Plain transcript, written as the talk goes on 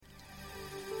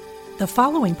The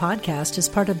following podcast is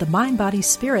part of the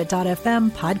MindBodySpirit.fm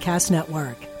podcast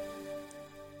network.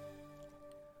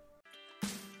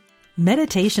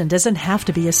 Meditation doesn't have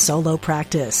to be a solo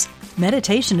practice.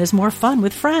 Meditation is more fun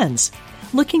with friends.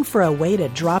 Looking for a way to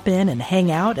drop in and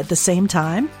hang out at the same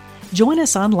time? Join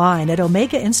us online at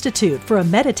Omega Institute for a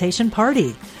meditation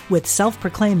party with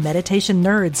self-proclaimed meditation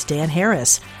nerds Dan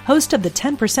Harris, host of the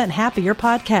 10% Happier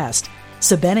podcast,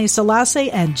 Sabene Selassie,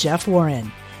 and Jeff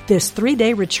Warren. This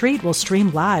 3-day retreat will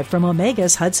stream live from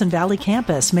Omega's Hudson Valley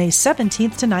campus May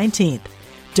 17th to 19th.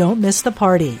 Don't miss the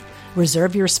party.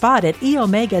 Reserve your spot at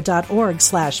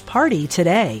eomega.org/party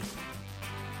today.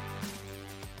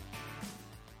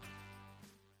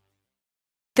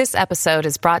 This episode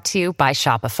is brought to you by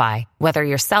Shopify. Whether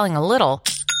you're selling a little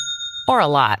or a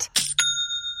lot,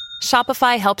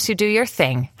 Shopify helps you do your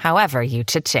thing, however you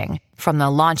cha-ching. From the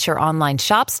launch your online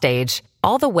shop stage,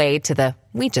 all the way to the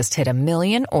we just hit 1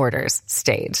 million orders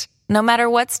stage. No matter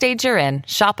what stage you're in,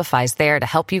 Shopify's there to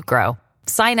help you grow.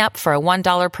 Sign up for a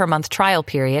 $1 per month trial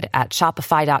period at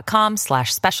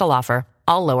shopify.com/special offer,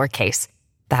 all lowercase.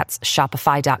 That's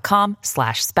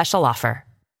shopify.com/special offer.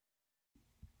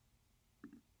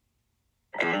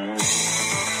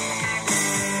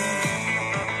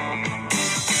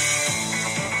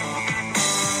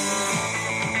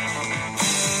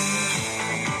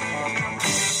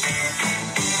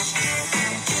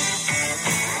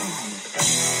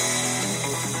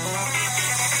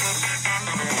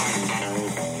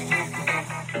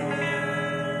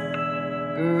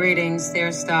 Greetings,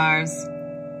 dear stars.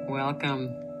 Welcome.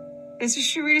 This is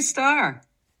Sharita Star.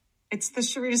 It's the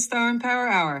Sharita Star and Power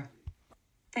Hour.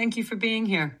 Thank you for being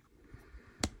here.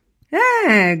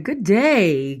 Good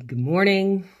day, good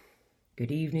morning,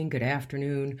 good evening, good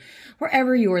afternoon,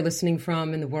 wherever you are listening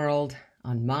from in the world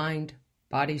on Mind,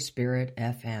 Body, Spirit,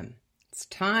 FM. It's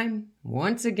time,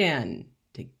 once again,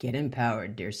 to get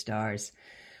empowered, dear stars.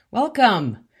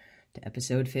 Welcome to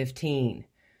episode 15.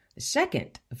 The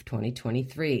second of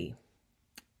 2023.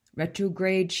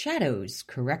 Retrograde shadows,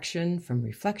 correction from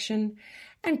reflection,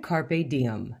 and Carpe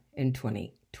Diem in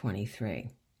 2023.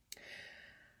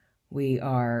 We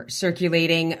are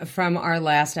circulating from our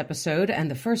last episode and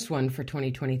the first one for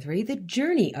 2023, the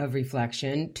journey of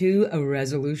reflection to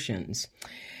resolutions.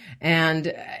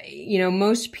 And,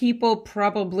 most people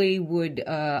probably would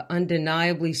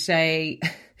undeniably say,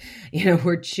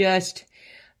 we're just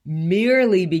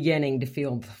merely beginning to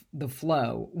feel the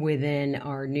flow within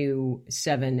our new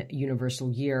 7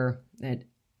 universal year. That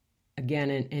again,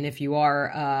 and if you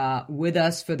are with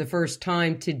us for the first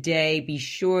time today, be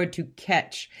sure to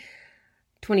catch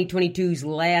 2022's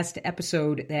last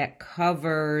episode that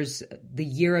covers the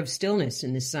year of stillness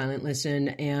in the silent listen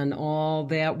and all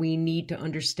that we need to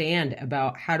understand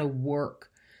about how to work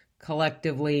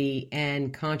collectively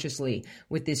and consciously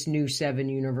with this new 7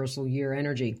 universal year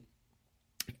energy.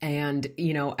 And,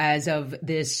 as of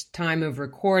this time of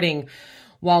recording,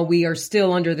 while we are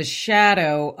still under the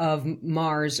shadow of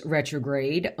Mars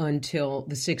retrograde until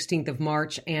the 16th of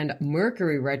March and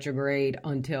Mercury retrograde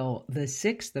until the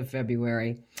 6th of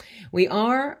February, we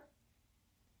are,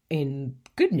 in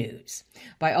good news,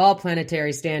 by all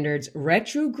planetary standards,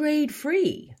 retrograde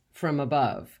free from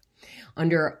above,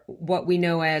 under what we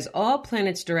know as all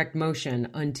planets direct motion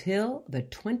until the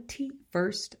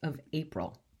 21st of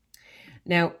April.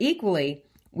 Now, equally,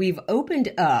 we've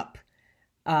opened up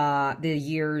the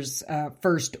year's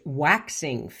first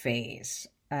waxing phase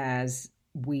as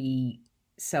we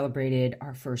celebrated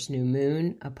our first new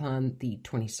moon upon the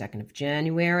 22nd of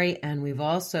January, and we've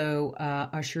also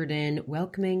ushered in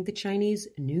welcoming the Chinese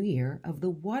New Year of the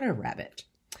Water Rabbit.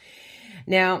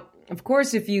 Now, of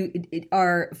course, if you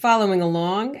are following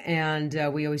along, and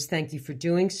we always thank you for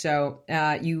doing so,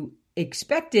 you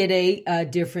expected a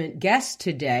different guest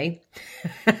today,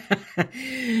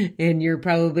 and you're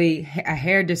probably a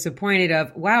hair disappointed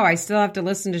of, wow, I still have to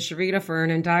listen to Sharita for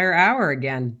an entire hour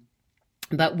again.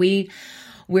 But we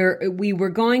were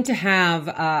going to have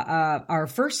our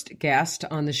first guest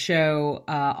on the show,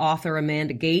 author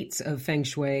Amanda Gates of Feng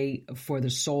Shui for the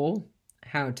Soul,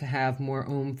 How to Have More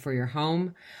Om for Your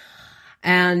Home.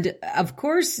 And of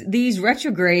course, these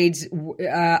retrogrades,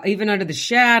 even under the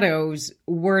shadows,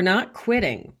 were not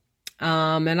quitting.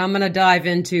 And I'm going to dive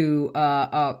into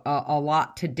a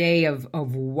lot today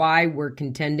of why we're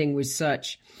contending with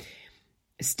such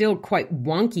still quite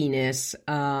wonkiness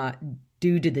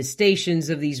due to the stations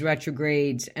of these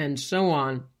retrogrades and so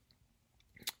on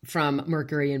from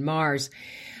Mercury and Mars.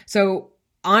 So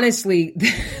honestly,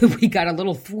 we got a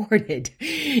little thwarted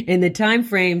in the time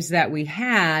frames that we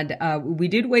had. We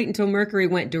did wait until Mercury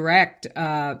went direct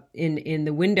in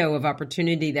the window of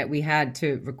opportunity that we had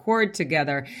to record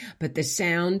together, but the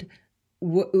sound,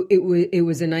 it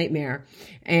was a nightmare.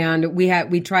 And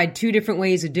we tried 2 different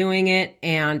ways of doing it,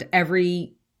 and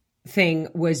everything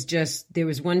was just, there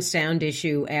was one sound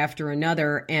issue after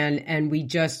another, and we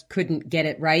just couldn't get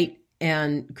it right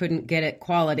and couldn't get it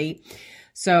quality.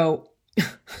 So,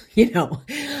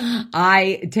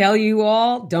 I tell you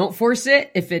all, don't force it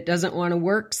if it doesn't want to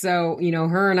work. So,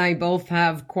 her and I both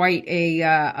have quite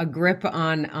a grip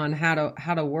on how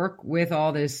to work with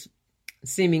all this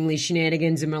seemingly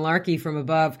shenanigans and malarkey from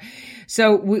above.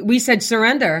 So we said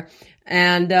surrender,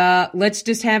 and let's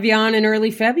just have you on in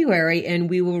early February, and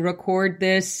we will record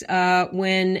this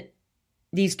when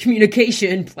these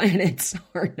communication planets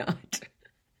are not.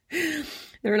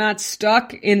 They're not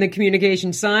stuck in the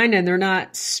communication sign, and they're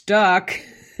not stuck,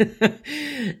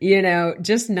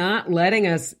 just not letting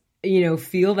us,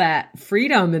 feel that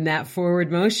freedom and that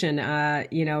forward motion.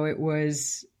 It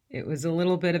was a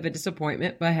little bit of a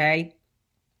disappointment, but hey,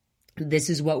 this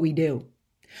is what we do.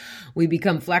 We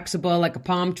become flexible like a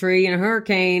palm tree in a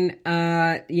hurricane,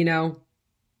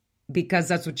 because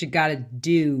that's what you got to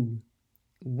do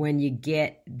when you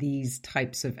get these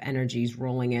types of energies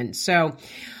rolling in. So,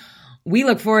 we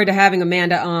look forward to having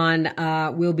Amanda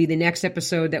on. Will be the next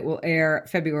episode that will air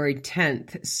February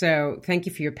 10th. So thank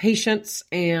you for your patience,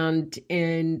 and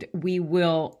we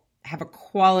will have a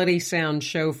quality sound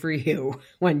show for you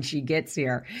when she gets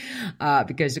here,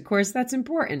 because of course that's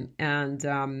important.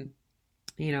 And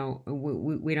we don't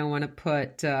want to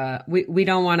put we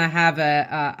don't want to have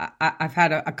I've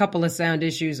had a couple of sound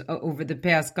issues over the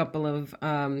past couple of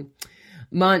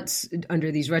months under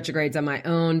these retrogrades on my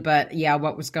own. But yeah,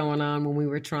 what was going on when we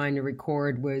were trying to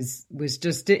record was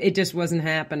just, it just wasn't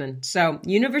happening. So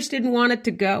universe didn't want it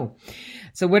to go.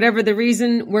 So whatever the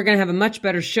reason, we're going to have a much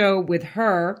better show with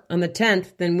her on the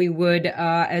 10th than we would,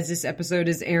 as this episode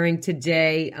is airing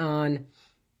today on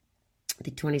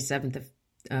the 27th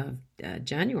of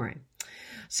January.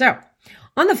 So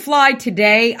on the fly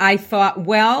today, I thought,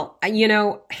 well,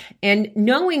 and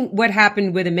knowing what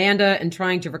happened with Amanda and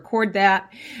trying to record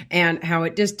that and how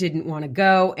it just didn't want to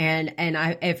go. And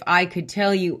if I could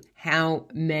tell you how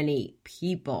many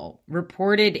people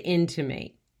reported into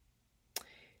me,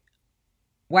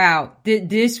 wow,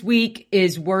 this week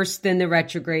is worse than the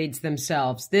retrogrades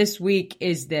themselves. This week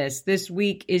is this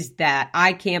week is that.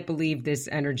 I can't believe this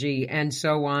energy, and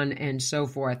so on and so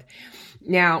forth.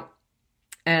 Now,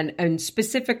 and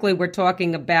specifically, we're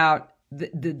talking about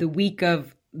the week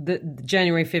of the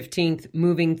January 15th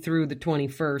moving through the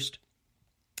 21st,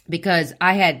 because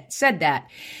I had said that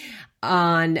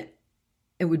on,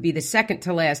 it would be the second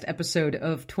to last episode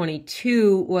of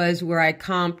 22 was where I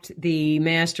comped the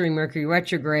Mastering Mercury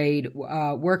Retrograde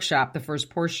workshop, the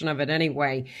first portion of it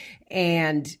anyway.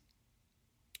 And,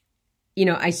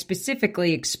 I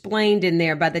specifically explained in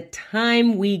there, by the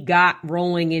time we got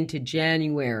rolling into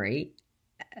January,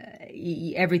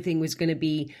 everything was going to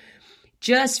be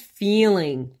just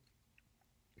feeling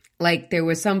like there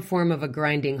was some form of a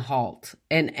grinding halt,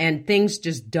 and things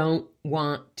just don't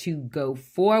want to go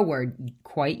forward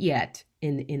quite yet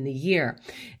in the year.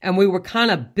 And we were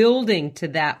kind of building to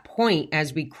that point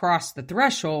as we crossed the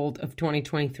threshold of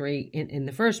 2023 in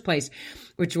the first place,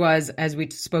 which was, as we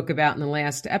spoke about in the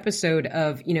last episode,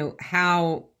 of,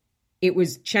 how it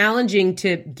was challenging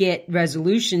to get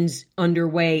resolutions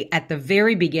underway at the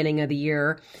very beginning of the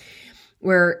year,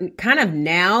 where kind of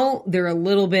now they're a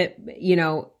little bit,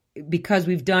 because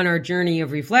we've done our journey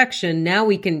of reflection, now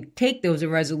we can take those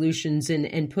resolutions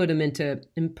and put them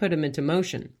into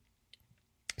motion.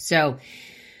 So,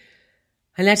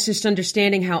 and that's just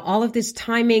understanding how all of this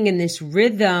timing and this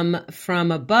rhythm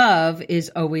from above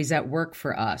is always at work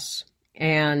for us.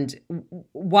 And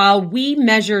while we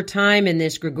measure time in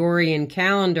this Gregorian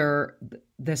calendar,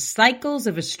 the cycles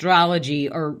of astrology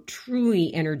are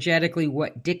truly energetically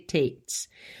what dictates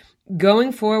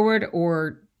going forward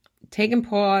or taking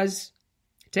pause,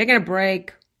 taking a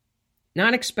break,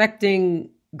 not expecting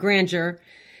grandeur,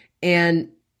 and,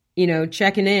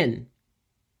 checking in,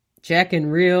 checking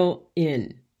real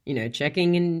in,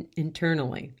 checking in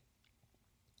internally,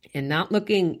 and not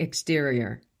looking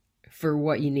exterior for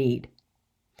what you need.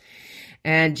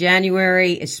 And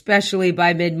January, especially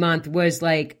by mid-month, was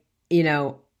like,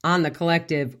 on the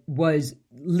collective, was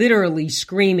literally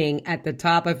screaming at the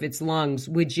top of its lungs,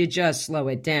 would you just slow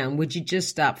it down? Would you just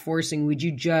stop forcing? Would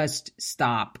you just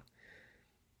stop?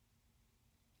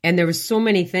 And there were so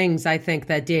many things I think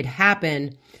that did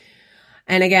happen.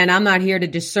 And again, I'm not here to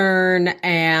discern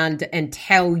and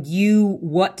tell you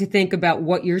what to think about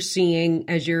what you're seeing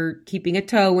as you're keeping a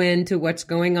toe into what's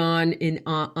going on in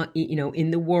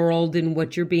the world and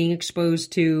what you're being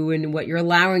exposed to and what you're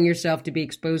allowing yourself to be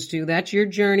exposed to. That's your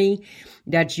journey.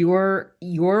 That's your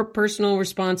personal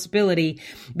responsibility.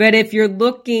 But if you're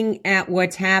looking at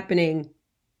what's happening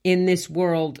in this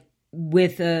world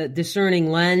with a discerning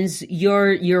lens,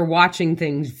 you're watching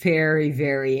things very,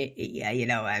 very,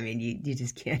 you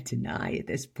just can't deny at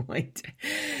this point.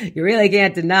 You really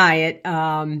can't deny it.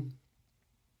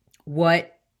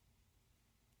 What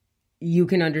you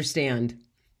can understand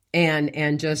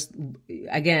and just,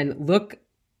 again, look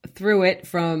through it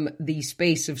from the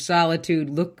space of solitude,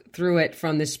 look through it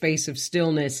from the space of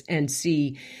stillness and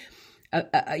see,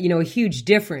 a huge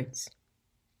difference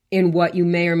in what you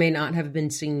may or may not have been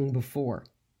seeing before.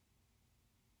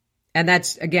 And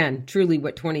that's, again, truly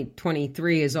what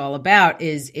 2023 is all about,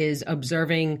 is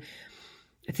observing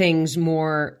things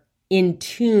more in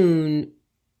tune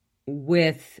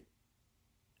with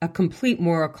a complete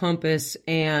moral compass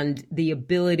and the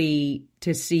ability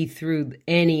to see through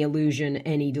any illusion,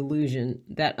 any delusion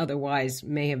that otherwise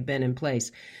may have been in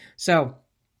place. So,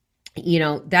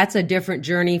 that's a different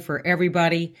journey for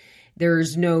everybody.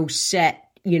 There's no set,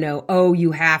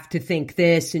 you have to think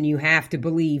this and you have to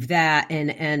believe that.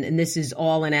 And this is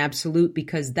all an absolute,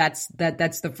 because that's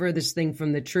the furthest thing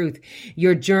from the truth.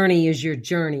 Your journey is your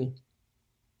journey.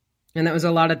 And that was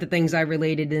a lot of the things I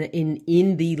related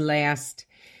in the last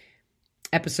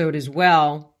episode as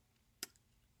well.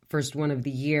 First one of the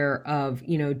year of,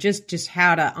 just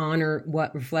how to honor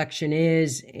what reflection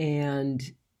is, and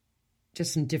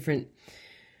just some different,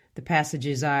 the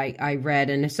passages I read.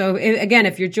 And so again,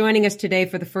 if you're joining us today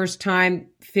for the first time,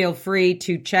 feel free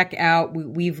to check out,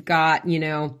 we've got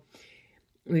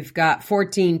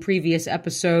 14 previous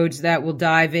episodes that will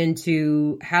dive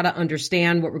into how to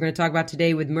understand what we're going to talk about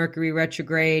today with Mercury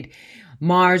retrograde,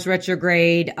 Mars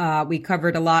retrograde. We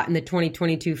covered a lot in the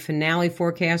 2022 finale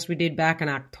forecast we did back in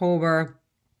October.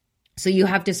 So you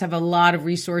have a lot of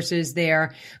resources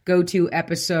there, go-to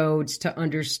episodes to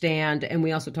understand. And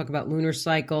we also talk about lunar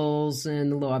cycles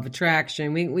and the law of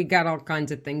attraction. We got all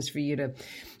kinds of things for you to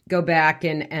go back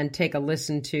and take a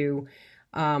listen to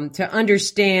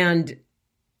understand,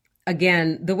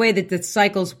 again, the way that the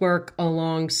cycles work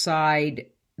alongside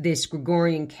this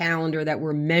Gregorian calendar that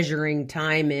we're measuring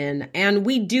time in. And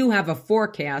we do have a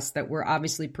forecast that we're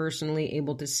obviously personally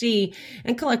able to see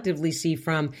and collectively see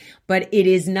from, but it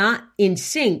is not in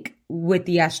sync with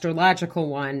the astrological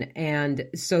one. And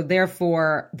so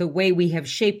therefore, the way we have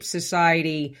shaped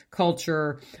society,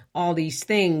 culture, all these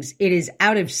things, it is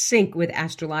out of sync with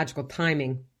astrological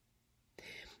timing,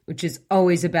 which is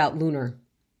always about lunar.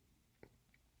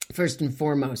 First and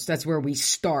foremost, that's where we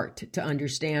start to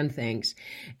understand things.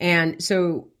 And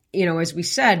so, as we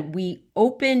said, we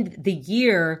opened the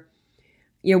year,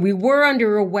 we were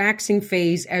under a waxing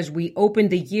phase as we opened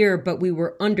the year, but we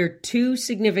were under two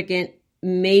significant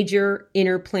major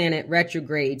inner planet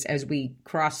retrogrades as we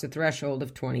crossed the threshold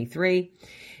of 23.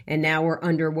 And now we're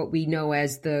under what we know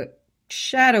as the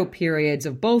shadow periods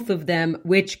of both of them,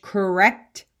 which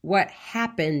correct what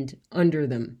happened under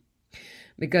them.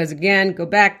 Because again, go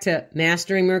back to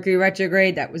Mastering Mercury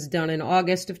Retrograde. That was done in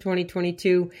August of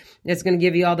 2022. That's going to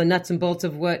give you all the nuts and bolts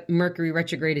of what Mercury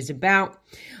Retrograde is about.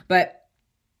 But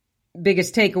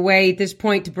biggest takeaway at this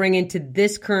point to bring into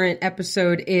this current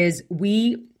episode is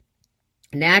we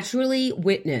naturally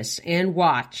witness and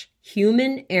watch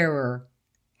human error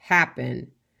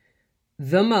happen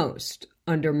the most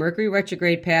under Mercury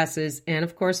retrograde passes and,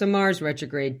 of course, a Mars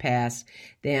retrograde pass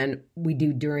than we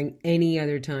do during any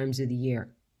other times of the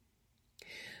year.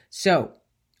 So,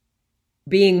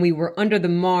 being we were under the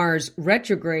Mars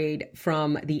retrograde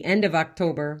from the end of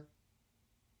October,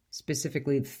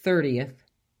 specifically the 30th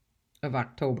of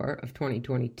October of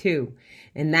 2022,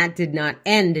 and that did not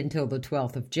end until the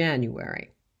 12th of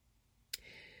January.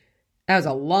 That was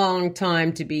a long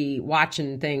time to be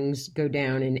watching things go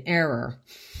down in error,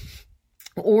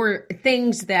 or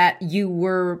things that you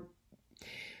were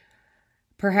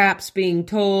perhaps being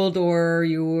told or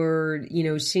you were,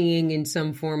 seeing in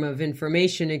some form of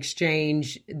information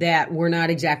exchange that were not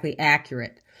exactly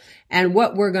accurate. And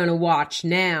what we're going to watch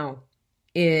now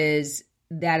is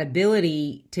that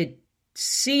ability to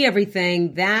see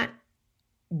everything that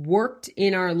worked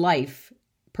in our life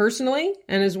personally,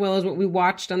 and as well as what we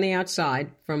watched on the outside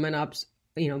from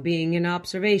being an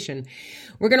observation.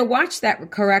 We're going to watch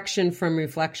that correction from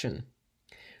reflection.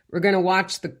 We're going to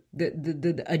watch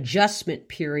the adjustment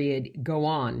period go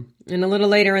on. And a little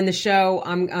later in the show,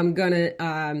 I'm going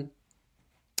to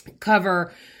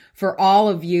cover for all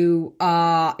of you,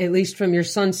 at least from your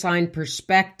sun sign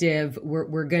perspective,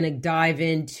 we're going to dive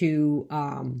into,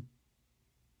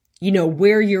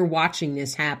 where you're watching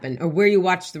this happen, or where you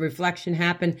watch the reflection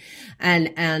happen,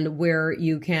 and where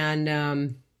you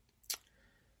can,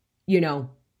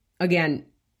 again,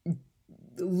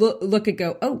 look at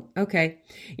go, oh, okay.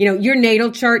 Your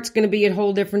natal chart's going to be a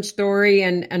whole different story.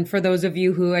 And for those of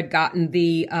you who had gotten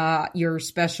your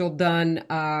special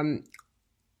done,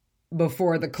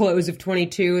 before the close of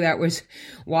 22, that was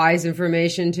wise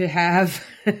information to have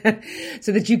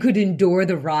so that you could endure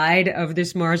the ride of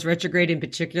this Mars retrograde in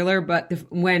particular. But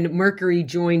when Mercury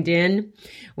joined in,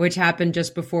 which happened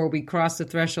just before we crossed the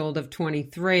threshold of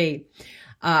 23,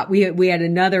 we had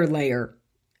another layer.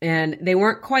 And they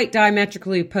weren't quite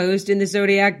diametrically opposed in the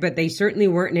zodiac, but they certainly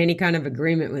weren't in any kind of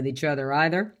agreement with each other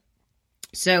either.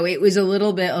 So it was a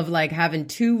little bit of like having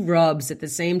two rubs at the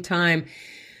same time.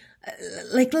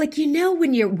 Like,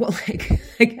 when you're,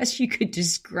 I guess you could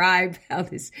describe how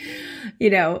this,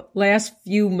 last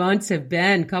few months have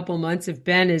been, couple months have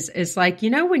been, is like,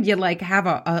 when you like have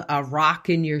a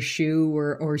rock in your shoe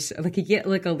or like you get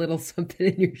like a little something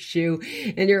in your shoe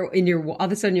and you're all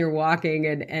of a sudden you're walking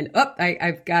and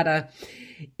I've got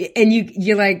and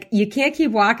you can't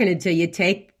keep walking until you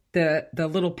take the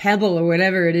little pebble or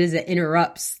whatever it is that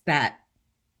interrupts that,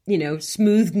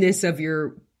 smoothness of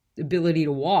your ability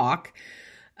to walk.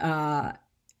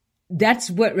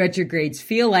 That's what retrogrades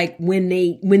feel like when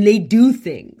they do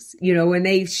things, when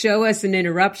they show us an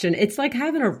interruption. It's like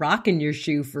having a rock in your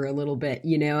shoe for a little bit,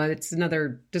 it's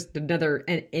another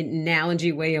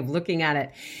analogy way of looking at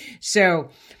it. So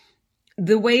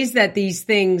the ways that these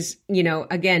things,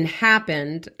 again,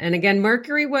 happened, and again,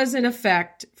 Mercury was in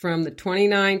effect from the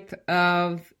 29th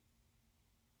of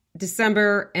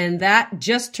December, and that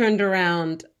just turned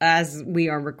around as we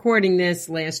are recording this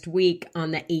last week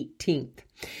on the 18th.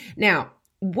 Now,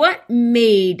 what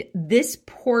made this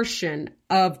portion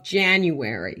of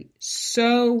January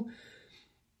so,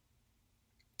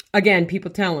 again,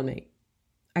 people telling me,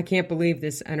 I can't believe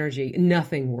this energy,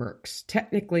 nothing works.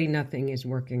 Technically, nothing is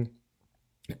working.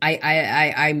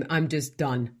 I'm just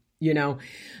done.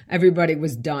 Everybody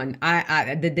was done.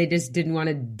 They just didn't want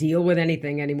to deal with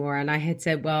anything anymore. And I had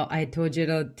said, well, I had told you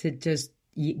to just,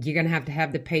 you're going to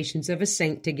have the patience of a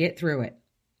saint to get through it.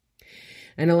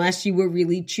 And unless you were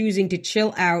really choosing to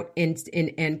chill out and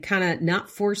kind of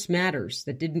not force matters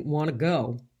that didn't want to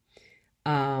go,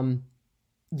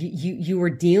 you were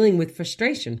dealing with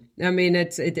frustration. I mean,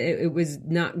 it was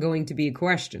not going to be a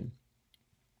question.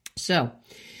 So,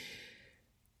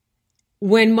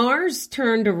 when Mars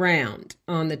turned around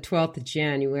on the 12th of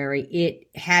January, it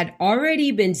had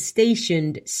already been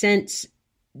stationed since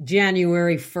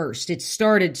January 1st. It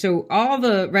started, so all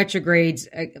the retrogrades,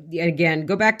 again,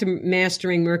 go back to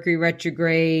Mastering Mercury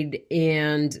Retrograde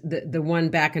and the one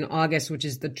back in August, which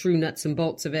is the true nuts and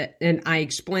bolts of it. And I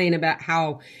explain about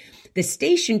how the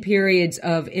station periods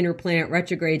of interplanet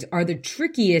retrogrades are the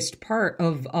trickiest part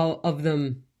of all of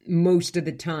them. Most of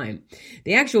the time,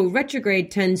 the actual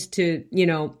retrograde tends to,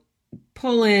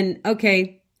 pull in,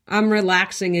 okay, I'm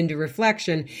relaxing into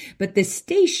reflection, but the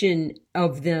station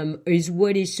of them is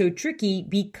what is so tricky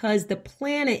because the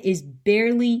planet is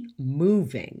barely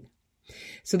moving.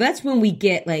 So that's when we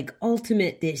get like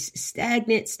ultimate, this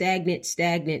stagnant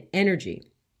energy.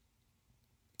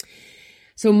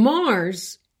 So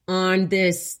Mars on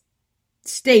this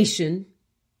station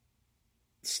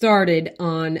started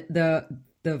on the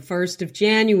 1st of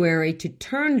January to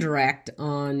turn direct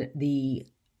on the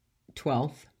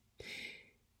 12th,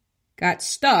 got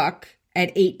stuck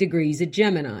at 8 degrees of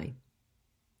Gemini.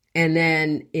 And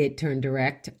then it turned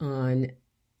direct on,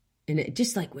 and it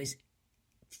just like was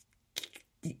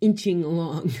inching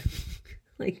along,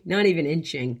 like not even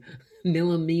inching,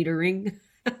 millimetering.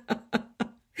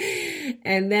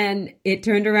 And then it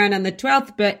turned around on the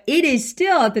 12th, but it is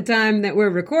still, at the time that we're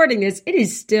recording this, it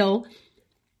is still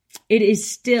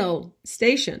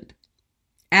stationed.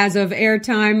 As of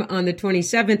airtime on the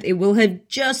 27th, it will have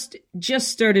just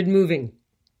started moving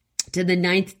to the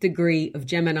 9th degree of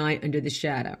Gemini under the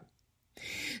shadow.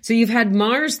 So you've had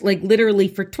Mars like literally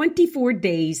for 24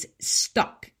 days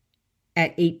stuck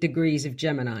at 8 degrees of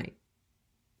Gemini.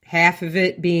 Half of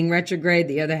it being retrograde,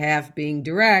 the other half being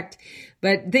direct,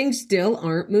 but things still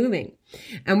aren't moving.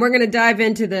 And we're going to dive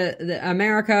into the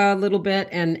America a little bit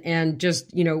and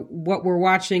just, what we're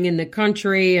watching in the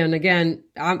country. And again,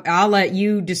 I'll let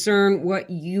you discern what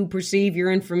you perceive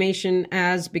your information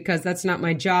as, because that's not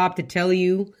my job to tell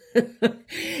you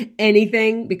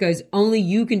anything, because only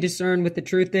you can discern what the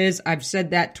truth is. I've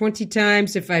said that 20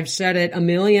 times if I've said it a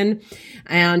million.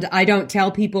 And I don't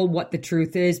tell people what the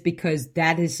truth is, because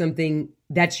that is something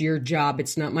that's your job.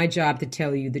 It's not my job to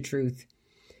tell you the truth,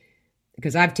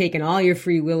 because I've taken all your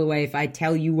free will away if I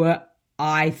tell you what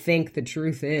I think the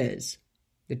truth is.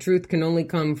 The truth can only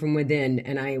come from within,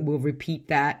 and I will repeat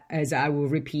that as I will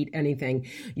repeat anything.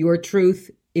 Your truth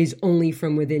is only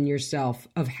from within yourself,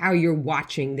 of how you're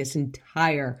watching this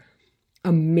entire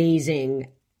amazing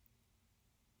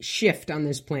shift on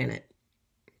this planet,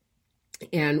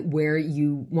 and where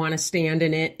you want to stand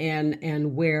in it, and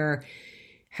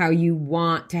how you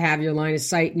want to have your line of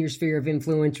sight and your sphere of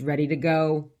influence ready to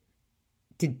go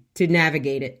to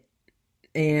navigate it.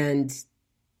 And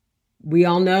we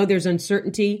all know there's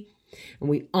uncertainty, and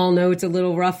we all know it's a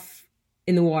little rough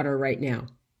in the water right now.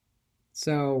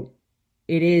 So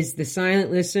it is the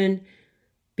silent listen,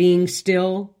 being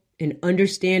still, and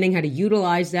understanding how to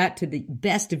utilize that to the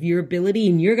best of your ability,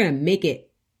 and you're going to make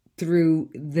it through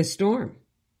the storm,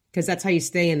 because that's how you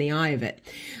stay in the eye of it.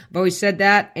 I've always said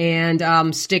that, and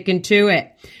I'm sticking to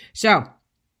it. So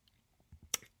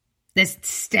this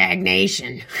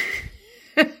stagnation.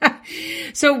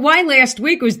 So why last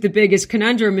week was the biggest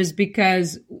conundrum is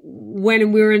because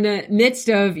when we were in the midst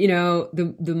of,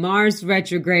 the Mars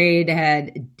retrograde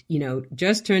had,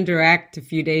 just turned direct a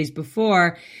few days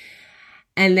before,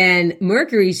 and then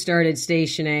Mercury started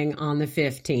stationing on the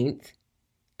 15th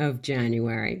of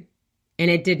January, and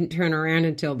it didn't turn around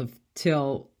until the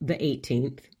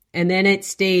 18th. And then it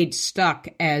stayed stuck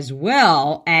as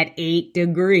well at 8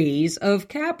 degrees of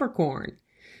Capricorn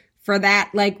for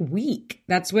that week.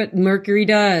 That's what Mercury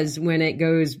does when it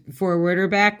goes forward or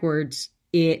backwards.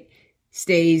 It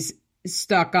stays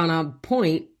stuck on a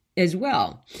point as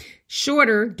well.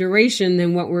 Shorter duration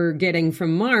than what we're getting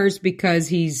from Mars, because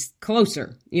he's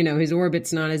closer. His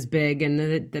orbit's not as big, and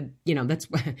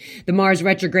that's why the Mars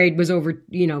retrograde was over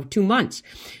 2 months.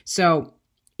 So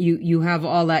you have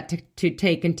all that to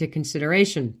take into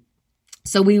consideration.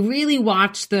 So we really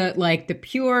watch the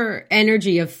pure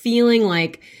energy of feeling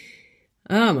like,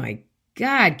 oh my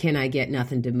God, can I get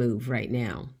nothing to move right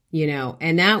now?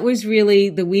 And that was really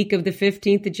the week of the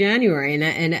 15th of January.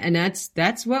 And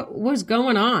that's what was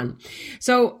going on.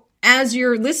 So as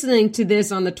you're listening to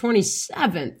this on the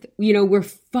 27th,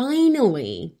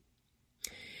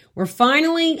 we're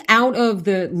finally out of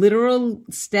the literal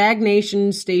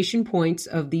stagnation station points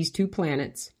of these two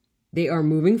planets. They are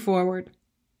moving forward.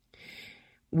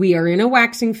 We are in a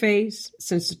waxing phase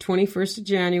since the 21st of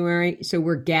January. So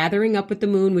we're gathering up with the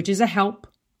moon, which is a help.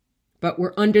 But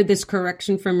we're under this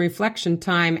correction from reflection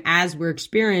time as we're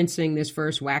experiencing this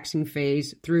first waxing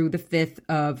phase through the 5th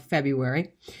of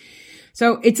February.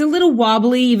 So it's a little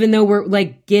wobbly, even though we're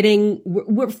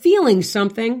we're feeling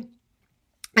something.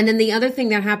 And then the other thing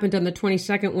that happened on the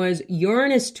 22nd was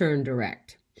Uranus turned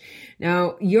direct.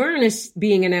 Now, Uranus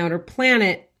being an outer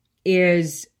planet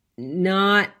is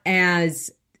not as,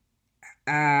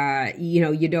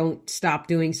 you don't stop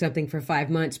doing something for 5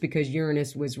 months, because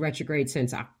Uranus was retrograde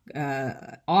since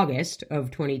August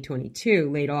of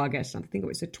 2022, late August. I think it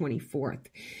was the 24th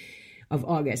of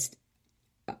August.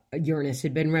 Uranus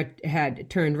had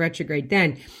turned retrograde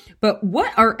then. But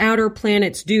what our outer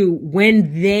planets do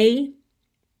when they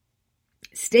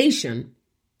station,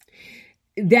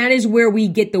 that is where we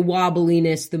get the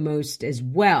wobbliness the most as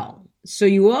well. So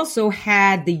you also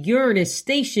had the Uranus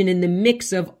station in the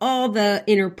mix of all the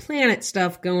inner planet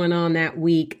stuff going on that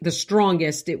week, the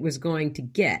strongest it was going to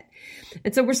get.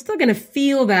 And so we're still going to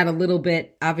feel that a little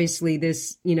bit, obviously,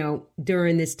 this,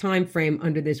 during this time frame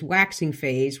under this waxing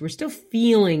phase. We're still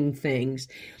feeling things,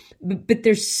 but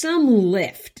there's some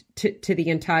lift to the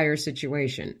entire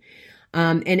situation.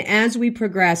 And as we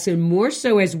progress, and more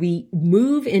so as we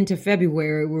move into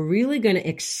February, we're really going to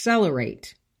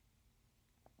accelerate.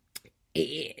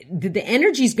 The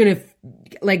energy is going to,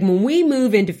 when we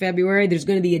move into February, there's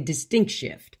going to be a distinct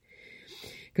shift.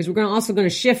 Because we're also going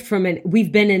to shift from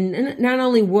we've been in, not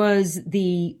only was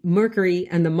the Mercury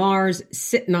and the Mars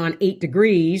sitting on 8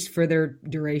 degrees for their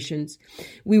durations,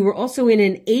 we were also in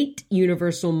an 8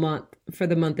 universal month for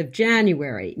the month of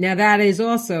January. Now that is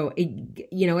also,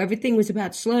 everything was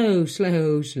about slow.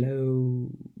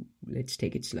 Let's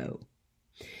take it slow.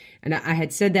 And I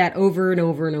had said that over and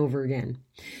over and over again.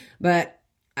 But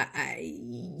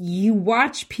you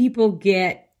watch people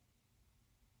get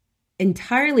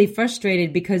entirely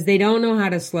frustrated because they don't know how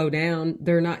to slow down.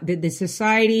 They're not, the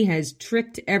society has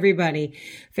tricked everybody.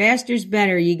 Faster's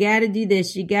better. You got to do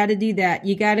this. You got to do that.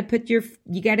 You got to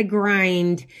you got to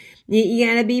grind. You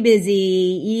got to be busy.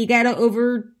 You got to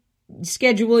over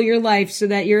schedule your life so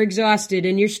that you're exhausted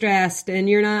and you're stressed and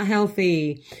you're not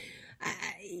healthy.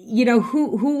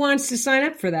 Who wants to sign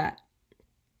up for that?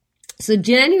 So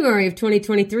January of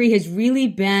 2023 has really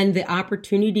been the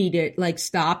opportunity to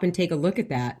stop and take a look at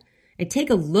that and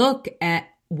take a look at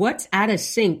what's out of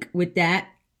sync with that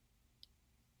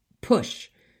push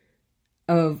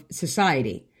of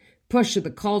society, push of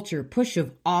the culture, push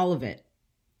of all of it.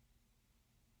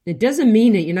 It doesn't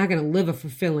mean that you're not going to live a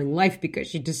fulfilling life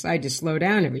because you decide to slow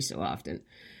down every so often.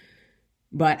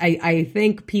 But I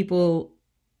think people,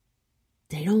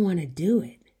 they don't want to do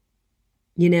it,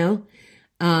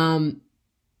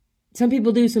 some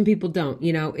people do, some people don't.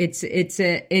 It's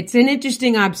an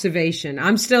interesting observation.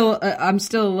 I'm still,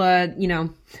 the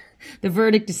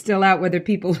verdict is still out whether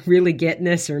people really get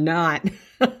this or not.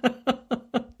 But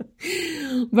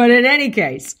in any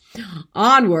case,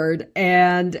 onward.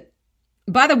 And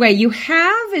by the way, you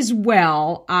have as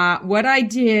well, what I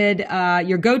did,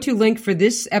 your go-to link for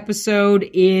this episode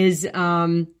is,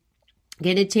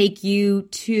 going to take you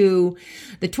to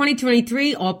the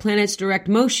 2023 All Planets Direct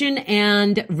Motion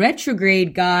and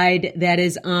Retrograde guide that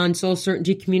is on Soul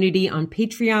Certainty Community on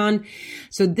Patreon.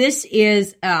 So this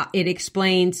is, it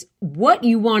explains what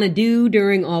you want to do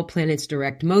during All Planets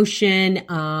Direct Motion.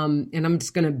 And I'm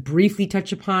just going to briefly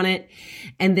touch upon it.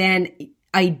 And then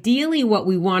ideally what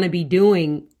we want to be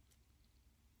doing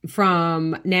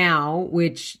from now,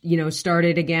 which,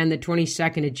 started again the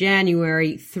 22nd of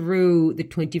January through the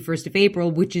 21st of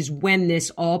April, which is when this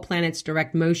all planets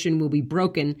direct motion will be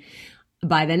broken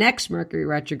by the next Mercury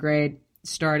retrograde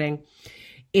starting,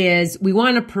 is we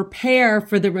want to prepare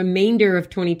for the remainder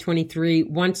of 2023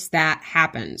 once that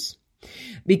happens.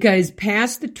 Because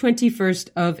past the 21st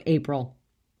of April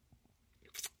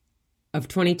of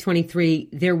 2023,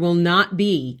 there will not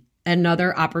be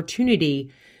another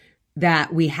opportunity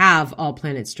that we have all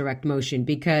planets direct motion,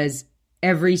 because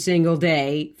every single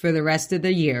day for the rest of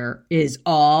the year is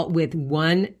all with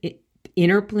one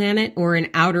inner planet or an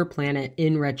outer planet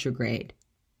in retrograde.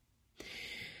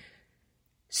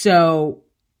 So,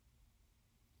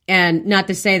 and not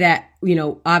to say that,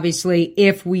 obviously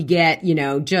if we get,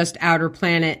 just outer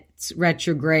planets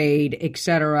retrograde,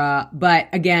 etc. But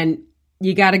again,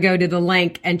 you got to go to the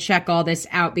link and check all this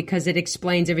out because it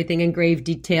explains everything in grave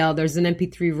detail. There's an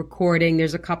MP3 recording.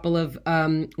 There's a couple of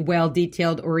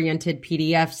well-detailed oriented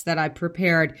PDFs that I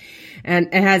prepared, and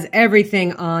it has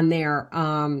everything on there.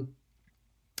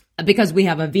 Because we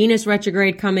have a Venus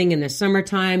retrograde coming in the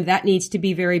summertime, that needs to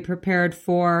be very prepared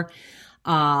for.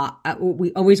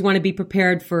 We always want to be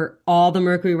prepared for all the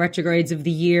Mercury retrogrades of the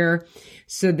year,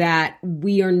 so that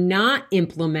we are not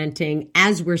implementing,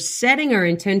 as we're setting our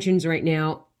intentions right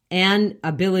now and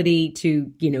ability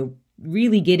to,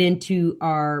 really get into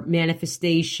our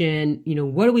manifestation.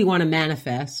 What do we want to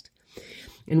manifest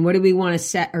and what do we want to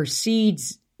set our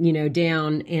seeds,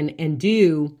 down and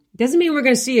do? Doesn't mean we're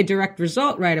going to see a direct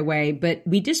result right away, but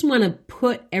we just want to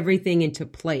put everything into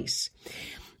place.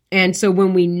 And so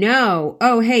when we know,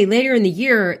 oh, hey, later in the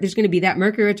year, there's going to be that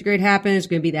Mercury retrograde happen. There's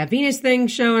going to be that Venus thing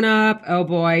showing up. Oh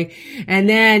boy. And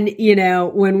then,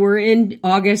 when we're in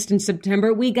August and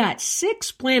September, we got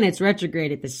 6 planets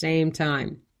retrograde at the same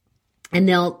time. And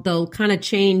they'll kind of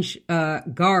change,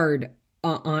 guard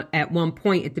at one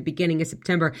point at the beginning of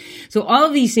September. So all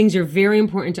of these things are very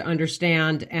important to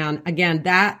understand. And again,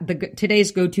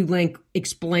 today's go-to link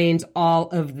explains all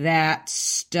of that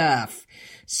stuff.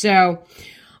 So,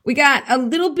 we got a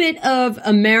little bit of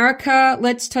America.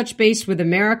 Let's touch base with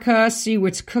America, see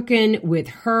what's cooking with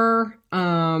her.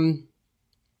 And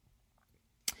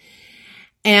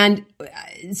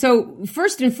so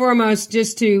first and foremost,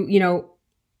 just to,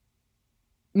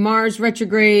 Mars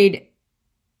retrograde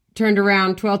turned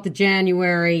around 12th of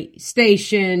January,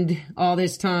 stationed all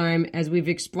this time, as we've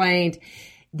explained.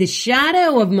 The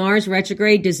shadow of Mars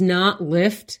retrograde does not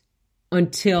lift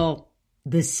until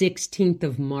the 16th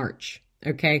of March.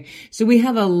 Okay. So we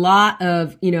have a lot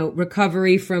of,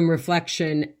 recovery from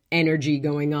reflection energy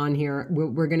going on here.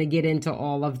 We're going to get into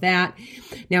all of that.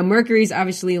 Now, Mercury's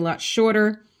obviously a lot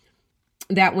shorter.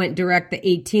 That went direct the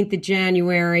 18th of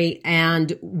January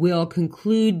and will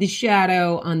conclude the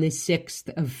shadow on the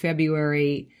 6th of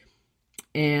February.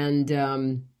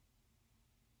 And,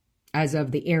 as of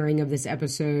the airing of this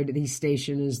episode, the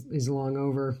station is long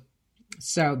over.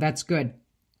 So that's good.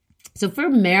 So for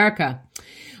America,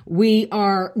 we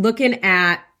are looking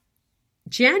at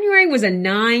January was a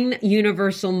 9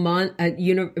 universal month,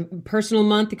 personal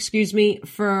month,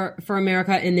 for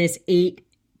America in this 8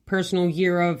 personal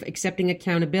year of accepting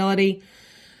accountability.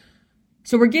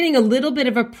 So we're getting a little bit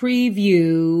of a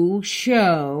preview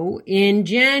show in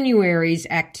January's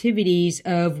activities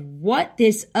of what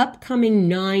this upcoming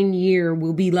 9 year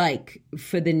will be like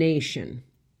for the nation.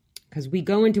 Because we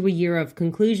go into a year of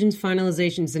conclusions,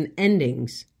 finalizations, and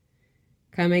endings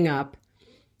coming up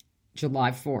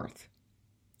July 4th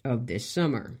of this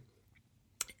summer.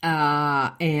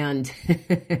 And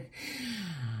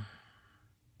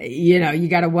you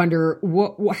got to wonder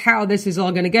how this is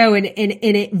all going to go. And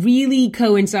it really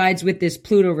coincides with this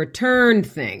Pluto return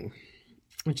thing,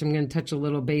 which I'm going to touch a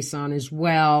little base on as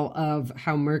well, of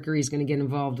how Mercury is going to get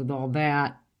involved with all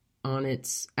that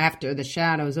after the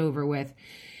shadow's over with.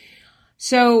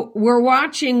 So we're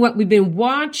watching what we've been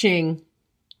watching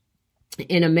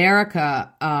in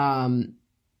America.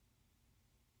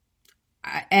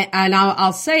 And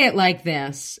I'll say it like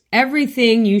this.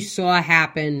 Everything you saw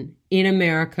happen in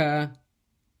America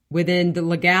within the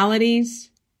legalities,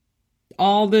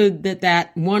 all that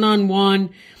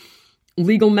one-on-one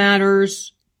legal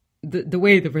matters, the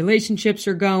way the relationships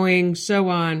are going, so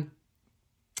on.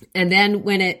 And then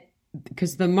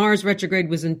because the Mars retrograde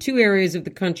was in 2 areas of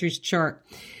the country's chart,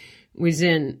 was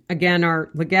in, again, our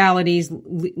legalities,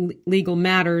 legal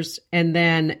matters, and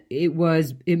then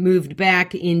it moved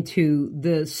back into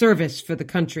the service for the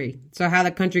country. So how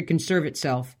the country can serve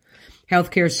itself,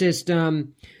 healthcare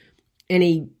system,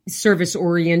 any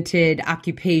service-oriented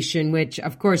occupation, which,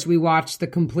 of course, we watched the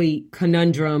complete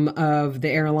conundrum of the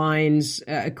airlines.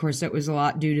 Of course, that was a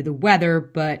lot due to the weather,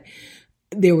 but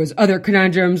there was other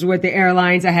conundrums with the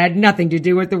airlines that had nothing to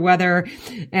do with the weather.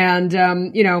 And,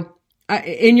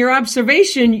 in your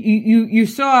observation, you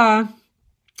saw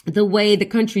the way the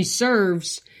country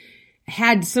serves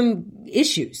had some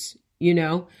issues,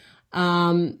 even,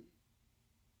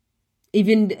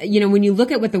 when you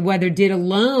look at what the weather did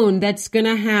alone, that's going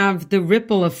to have the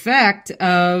ripple effect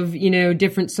of,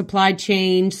 different supply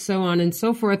chains, so on and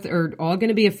so forth, are all going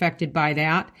to be affected by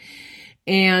that.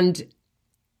 And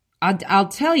I'll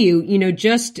tell you,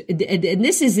 and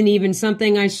this isn't even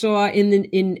something I saw in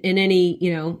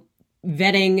any,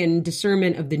 vetting and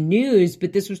discernment of the news,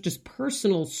 but this was just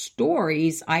personal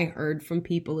stories I heard from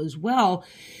people as well,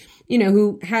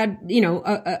 who had,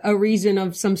 a reason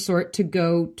of some sort to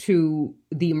go to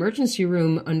the emergency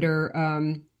room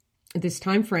under this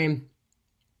time frame,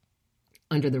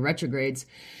 under the retrogrades.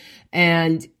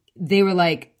 And they were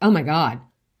like, oh my God,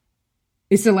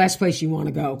 it's the last place you want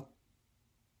to go.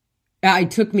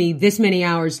 It took me this many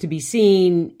hours to be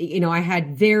seen. I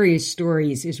had various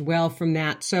stories as well from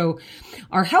that. So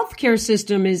our healthcare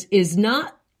system is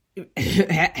not,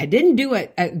 I didn't do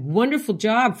a wonderful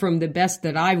job from the best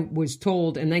that I was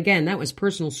told. And again, that was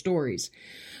personal stories.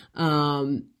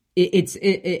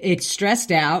 It's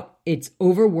stressed out. It's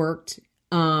overworked.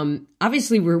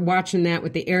 Obviously we're watching that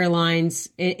with the airlines,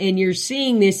 and you're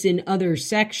seeing this in other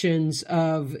sections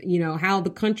of, how the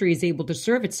country is able to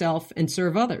serve itself and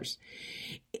serve others.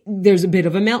 There's a bit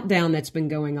of a meltdown that's been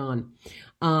going on.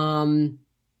 And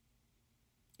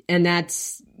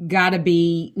that's gotta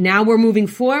be, now we're moving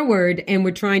forward and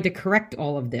we're trying to correct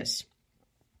all of this,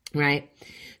 right?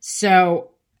 So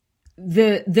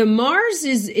the Mars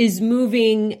is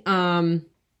moving,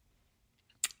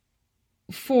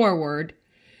 forward.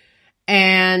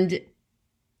 And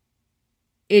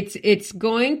it's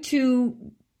going to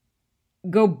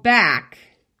go back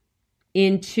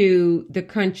into the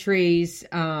country's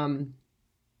the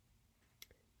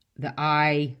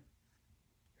I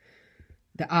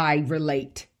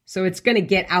relate. So it's going to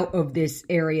get out of this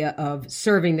area of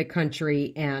serving the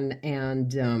country and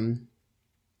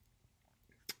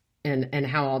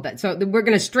how all that. So we're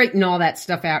going to straighten all that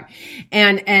stuff out.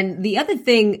 And the other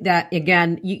thing that,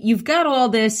 again, you've got all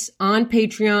this on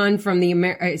Patreon from the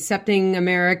Accepting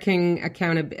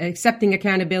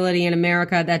Accountability in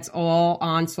America. That's all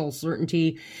on Soul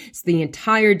Certainty. It's the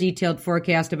entire detailed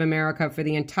forecast of America for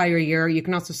the entire year. You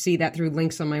can also see that through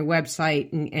links on my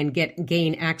website and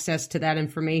gain access to that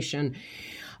information.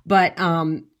 But,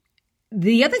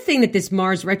 the other thing that this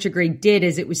Mars retrograde did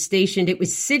is it was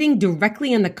sitting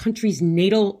directly on the country's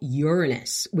natal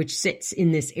Uranus, which sits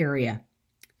in this area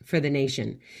for the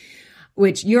nation,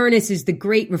 which Uranus is the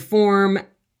great reform,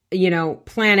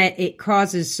 planet. It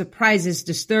causes surprises,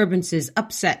 disturbances,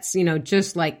 upsets,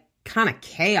 just like kind of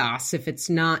chaos if it's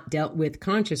not dealt with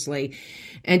consciously.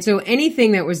 And so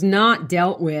anything that was not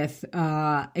dealt with,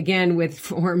 again, with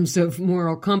forms of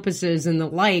moral compasses and the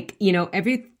like,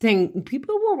 everything,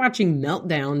 people were watching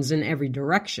meltdowns in every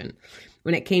direction.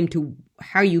 when it came to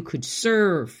how you could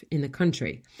serve in the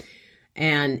country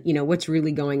and, what's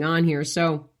really going on here.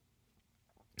 So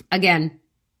again,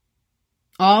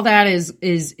 all that is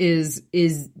it's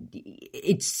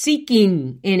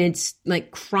seeking and it's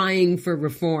like crying for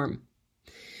reform,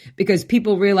 because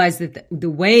people realize that the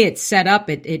way it's set up,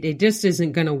 it just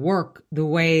isn't going to work the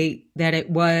way that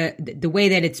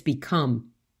it's become.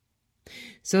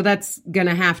 So that's going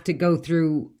to have to go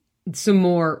through some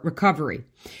more recovery,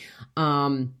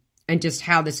 and just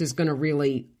how this is going to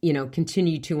really,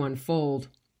 continue to unfold.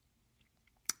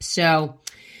 So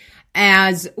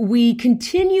as we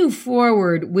continue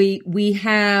forward, we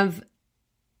have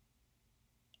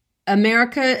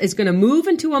America is going to move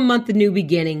into a month of new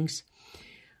beginnings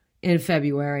in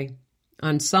February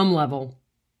on some level.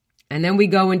 And then we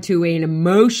go into an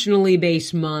emotionally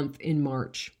based month in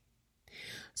March.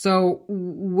 So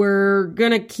we're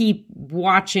going to keep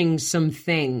watching some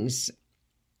things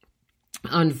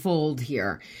unfold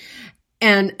here.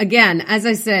 And again, as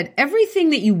I said, everything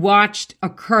that you watched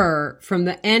occur from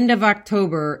the end of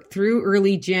October through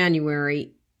early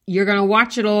January, you're going to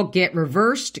watch it all get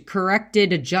reversed,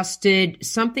 corrected, adjusted,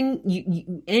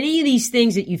 something, any of these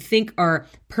things that you think are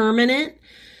permanent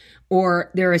or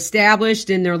they're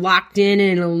established and they're locked in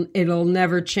and it'll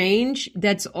never change.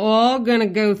 That's all going to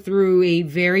go through a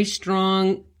very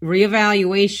strong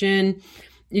reevaluation.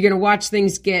 You're going to watch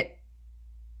things get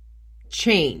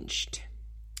changed.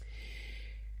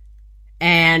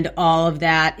 And all of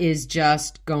that is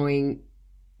just going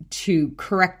to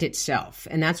correct itself.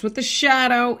 And that's what the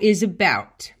shadow is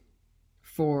about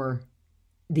for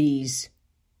these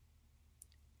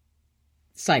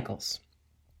cycles.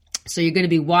 So you're going to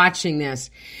be watching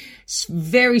this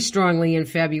very strongly in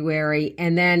February.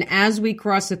 And then as we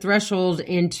cross the threshold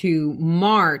into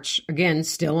March, again,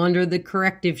 still under the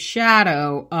corrective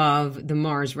shadow of the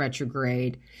Mars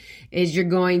retrograde, is you're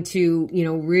going to,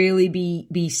 really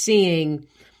be seeing,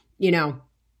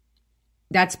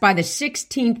 that's by the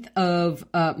 16th of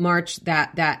March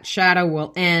that shadow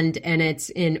will end. And it's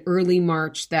in early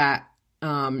March that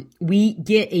we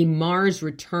get a Mars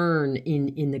return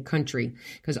in the country,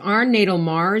 because our natal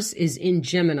Mars is in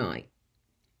Gemini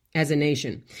as a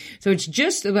nation. So it's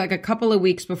just like a couple of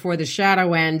weeks before the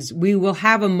shadow ends, we will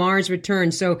have a Mars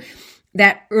return. So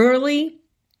that early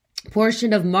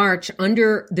portion of March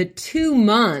under the 2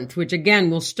 month, which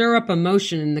again will stir up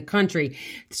emotion in the country.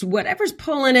 So whatever's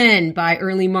pulling in by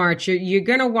early March, you're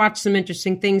going to watch some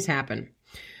interesting things happen.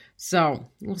 So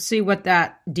we'll see what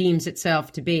that deems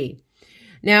itself to be.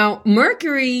 Now,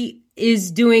 Mercury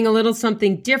is doing a little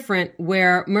something different,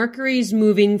 where Mercury is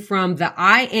moving from the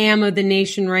I am of the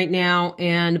nation right now.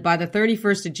 And by the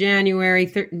 31st of January,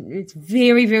 it's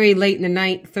very, very late in the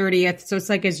night, 30th. So it's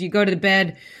like as you go to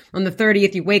bed on the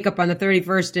 30th, you wake up on the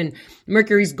 31st and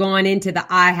Mercury's gone into the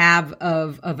I have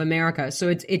of America. So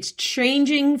it's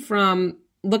changing from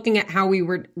looking at how we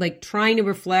were like trying to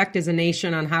reflect as a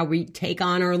nation on how we take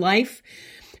on our life,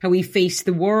 how we face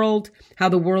the world, how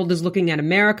the world is looking at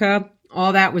America.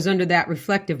 All that was under that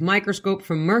reflective microscope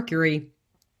from Mercury.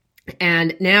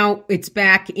 And now it's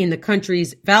back in the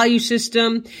country's value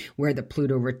system where the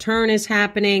Pluto return is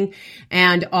happening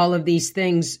and all of these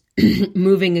things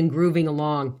moving and grooving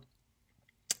along.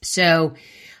 So,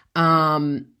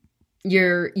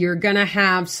 you're going to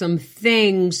have some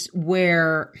things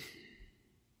where,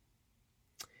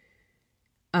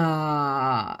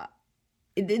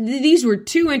 these were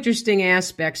two interesting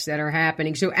aspects that are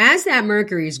happening. So as that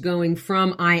Mercury is going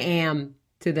from I am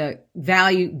to the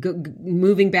value,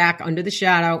 moving back under the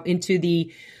shadow into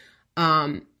the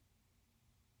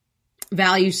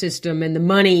value system and the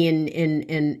money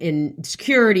and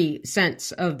security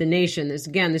sense of the nation.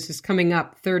 This is coming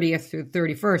up 30th through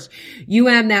 31st. You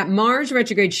have that Mars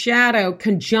retrograde shadow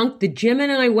conjunct the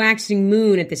Gemini waxing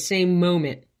moon at the same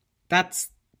moment.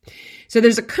 So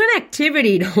there's a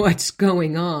connectivity to what's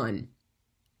going on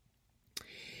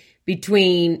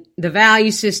between the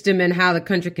value system and how the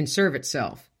country can serve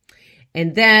itself.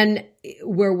 And then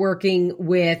we're working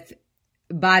with,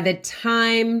 by the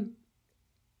time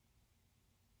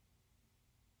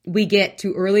we get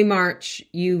to early March,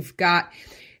 you've got,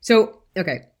 so,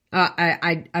 okay,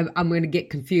 I'm going to get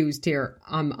confused here.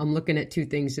 I'm looking at two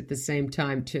things at the same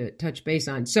time to touch base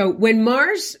on. So when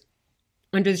Mars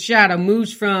under the shadow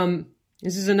moves from,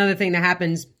 this is another thing that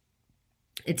happens,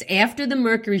 it's after the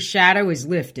Mercury shadow is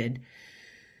lifted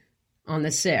on the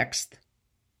 6th.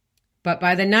 But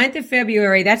by the 9th of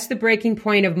February, that's the breaking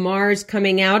point of Mars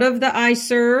coming out of the I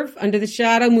serve under the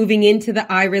shadow, moving into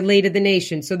the I relate of the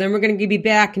nation. So then we're going to be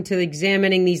back into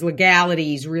examining these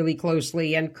legalities really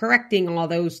closely and correcting all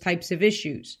those types of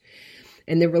issues.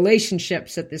 and the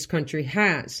relationships that this country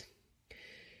has.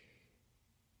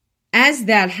 As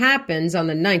that happens on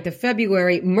the 9th of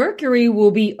February, Mercury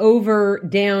will be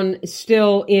down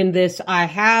still in this I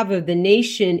have of the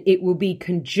nation. It will be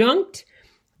conjunct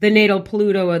the natal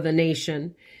Pluto of the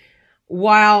nation.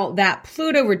 While that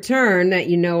Pluto return that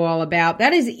you know all about,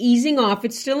 that is easing off.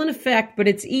 It's still in effect, but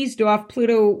it's eased off.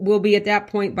 Pluto will be at that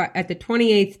point at the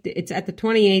 28th. It's at the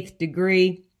 28th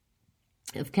degree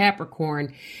of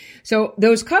Capricorn. So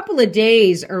those couple of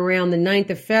days around the 9th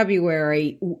of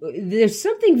February, there's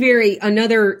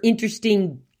another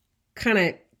interesting kind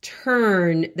of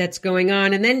turn that's going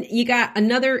on. And then you got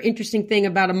another interesting thing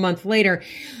about a month later.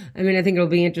 I mean, I think it'll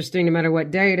be interesting no matter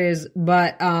what day it is,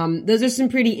 but those are some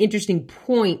pretty interesting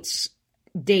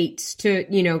dates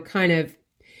to, kind of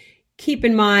keep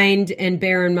in mind and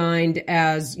bear in mind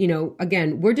as,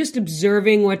 again, we're just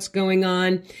observing what's going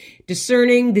on,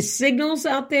 discerning the signals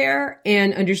out there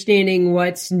and understanding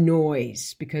what's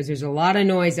noise, because there's a lot of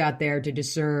noise out there to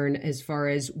discern as far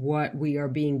as what we are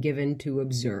being given to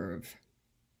observe.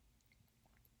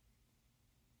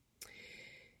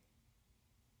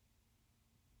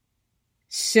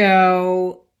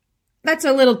 So that's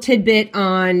a little tidbit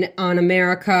on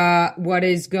America, what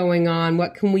is going on,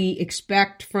 what can we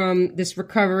expect from this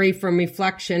recovery, from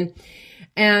reflection.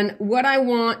 And what I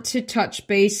want to touch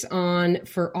base on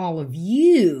for all of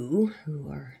you who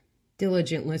are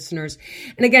diligent listeners.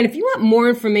 And again, if you want more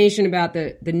information about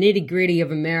the nitty gritty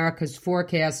of America's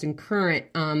forecast and current,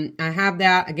 I have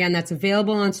that. Again, that's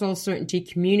available on Soul Certainty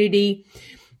Community.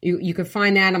 You can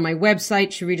find that on my website,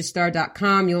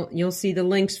 sharitastar.com. You'll see the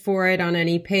links for it on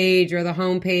any page or the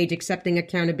home page, Accepting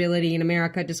Accountability in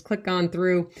America. Just click on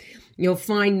through. You'll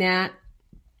find that.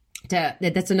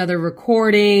 That's another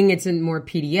recording. It's in more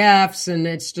PDFs and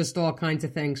it's just all kinds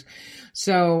of things.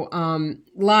 So,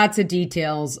 lots of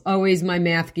details. Always my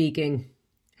math geeking.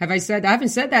 I haven't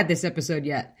said that this episode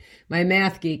yet. My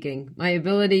math geeking, my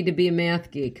ability to be a math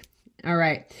geek. All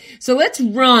right. So let's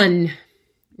run.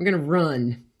 We're going to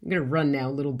run. I'm going to run now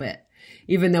a little bit,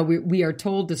 even though we are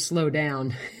told to slow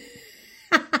down.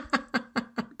 But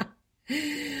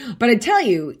I tell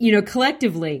you,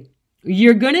 collectively,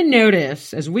 you're going to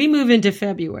notice as we move into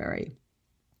February,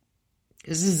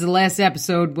 this is the last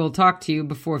episode we'll talk to you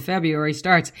before February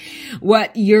starts.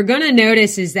 What you're going to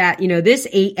notice is that, this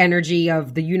 8 energy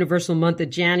of the universal month of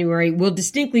January will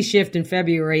distinctly shift in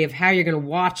February of how you're going to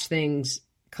watch things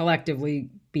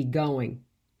collectively be going.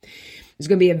 It's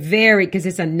going to be because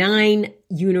it's a 9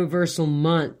 universal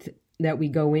month that we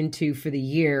go into for the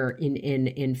year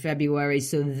in February.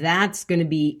 So that's going to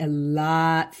be a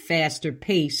lot faster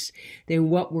pace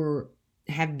than what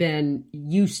have been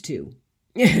used to,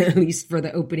 at least for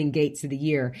the opening gates of the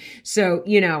year. So,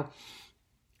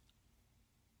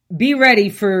 be ready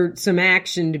for some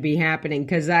action to be happening,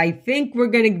 because I think we're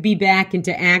going to be back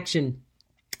into action.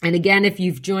 And again, if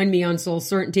you've joined me on Soul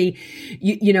Certainty,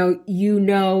 you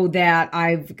know that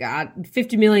I've got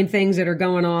 50 million things that are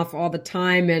going off all the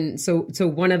time. And so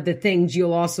one of the things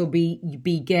you'll also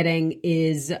be getting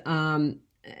is,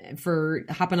 for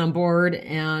hopping on board,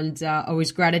 and,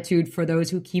 always gratitude for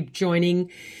those who keep joining,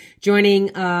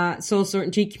 Soul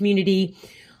Certainty Community.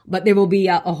 But there will be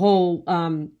a whole,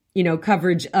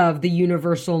 coverage of the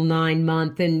universal 9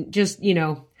 month and just,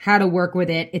 how to work with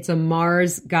it. It's a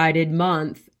Mars guided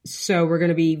month. So we're going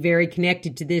to be very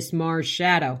connected to this Mars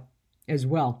shadow as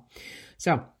well.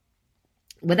 So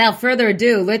without further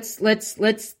ado, let's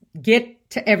get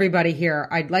to everybody here.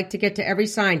 I'd like to get to every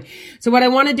sign. So what I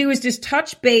want to do is just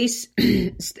touch base,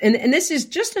 and this is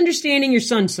just understanding your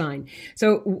sun sign.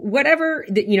 So whatever,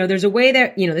 there's a way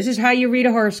that, this is how you read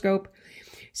a horoscope.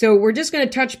 So we're just going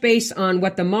to touch base on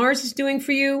what the Mars is doing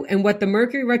for you and what the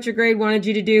Mercury retrograde wanted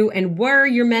you to do and where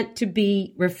you're meant to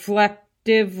be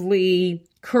reflectively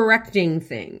correcting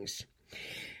things.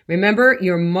 Remember,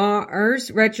 your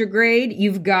Mars retrograde,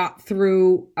 you've got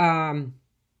through the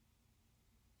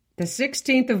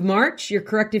 16th of March, your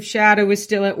corrective shadow is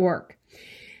still at work.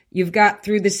 You've got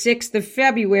through the 6th of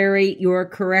February, your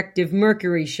corrective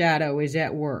Mercury shadow is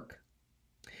at work.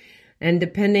 And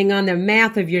depending on the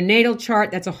math of your natal chart,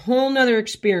 that's a whole nother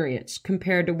experience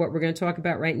compared to what we're going to talk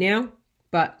about right now.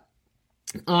 But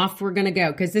off we're going to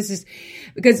go, because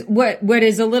what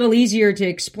is a little easier to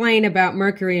explain about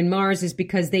Mercury and Mars is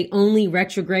because they only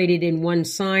retrograded in one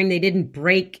sign. They didn't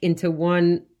break into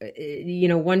one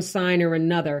sign or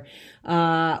another.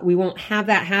 We won't have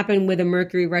that happen with a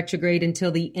Mercury retrograde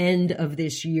until the end of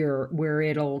this year, where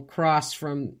it'll cross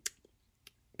from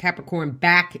Capricorn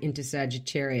back into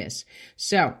Sagittarius.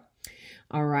 So,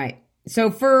 all right.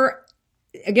 So for,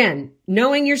 again,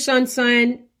 knowing your sun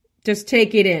sign, just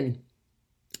take it in.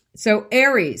 So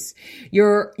Aries,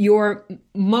 your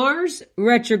Mars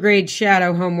retrograde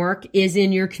shadow homework is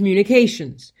in your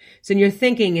communications. It's in your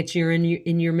thinking. It's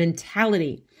in your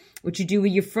mentality. What you do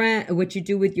with your friend, what you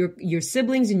do with your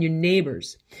siblings and your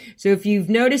neighbors. So if you've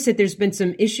noticed that there's been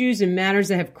some issues and matters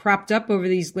that have cropped up over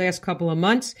these last couple of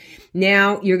months,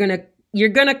 now you're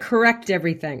gonna correct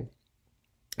everything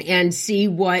and see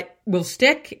what will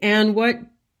stick and what.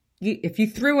 If you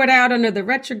threw it out under the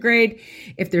retrograde,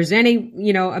 if there's any,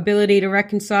 ability to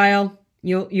reconcile,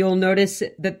 you'll notice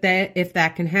that if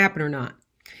that can happen or not.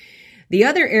 The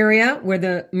other area where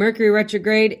the Mercury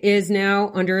retrograde is now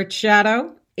under its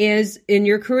shadow is in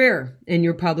your career, in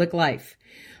your public life.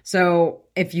 So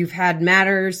if you've had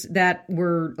matters that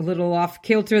were a little off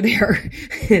kilter there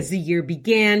as the year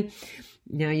began,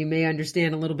 now you may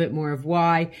understand a little bit more of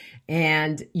why,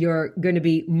 and you're going to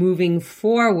be moving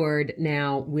forward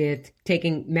now with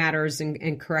taking matters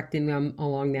and correcting them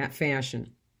along that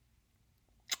fashion.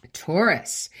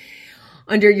 Taurus,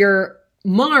 under your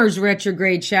Mars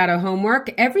retrograde shadow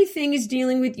homework, everything is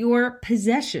dealing with your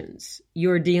possessions.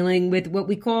 You're dealing with what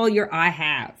we call your I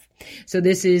have. So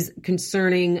this is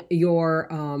concerning your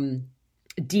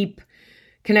deep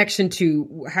connection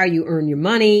to how you earn your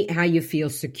money, how you feel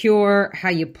secure, how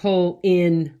you pull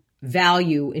in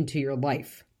value into your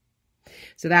life.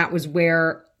 So that was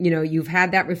where, you've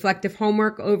had that reflective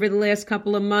homework over the last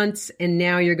couple of months, and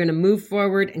now you're going to move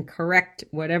forward and correct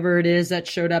whatever it is that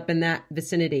showed up in that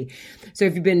vicinity. So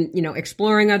if you've been,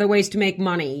 exploring other ways to make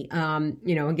money,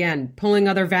 again, pulling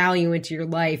other value into your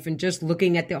life and just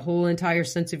looking at the whole entire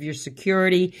sense of your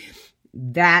security,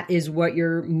 that is what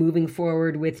you're moving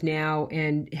forward with now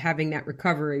and having that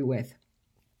recovery with.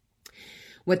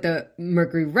 What the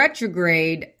Mercury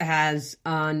retrograde has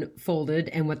unfolded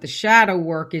and what the shadow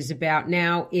work is about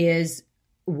now is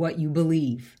what you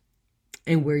believe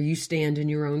and where you stand in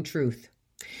your own truth.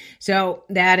 So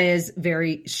that is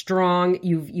very strong.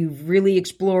 You've really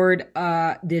explored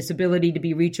this ability to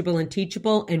be reachable and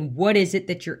teachable. And what is it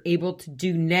that you're able to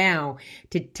do now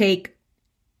to take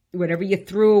whatever you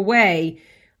threw away?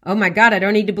 Oh my God, I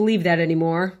don't need to believe that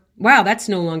anymore. Wow, that's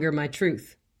no longer my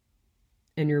truth.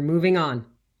 And you're moving on.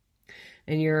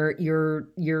 And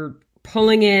you're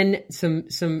pulling in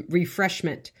some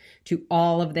refreshment to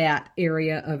all of that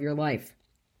area of your life.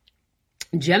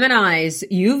 Geminis,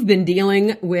 you've been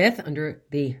dealing with under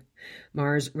the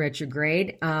Mars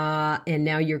retrograde, and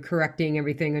now you're correcting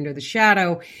everything under the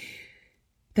shadow.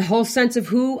 The whole sense of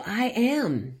who I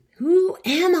am. Who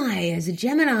am I as a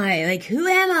Gemini? Like, who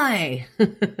am I?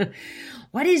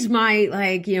 What is my,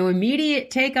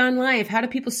 immediate take on life? How do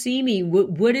people see me?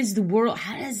 What is the world?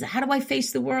 How do I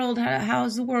face the world? How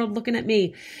is the world looking at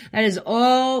me? That is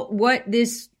all what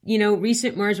this,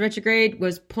 recent Mars retrograde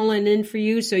was pulling in for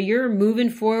you. So you're moving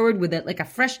forward with it like a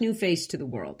fresh new face to the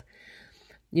world.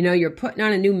 You're putting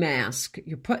on a new mask.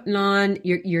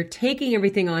 You're taking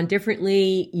everything on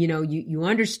differently. You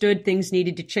understood things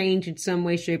needed to change in some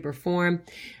way, shape, or form,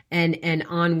 and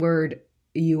onward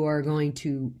you are going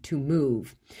to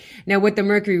move. Now, what the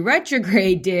Mercury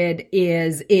retrograde did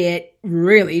is it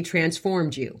really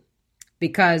transformed you,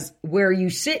 because where you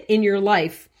sit in your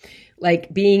life,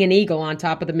 like being an eagle on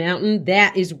top of the mountain,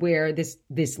 that is where this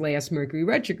last Mercury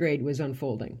retrograde was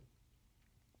unfolding.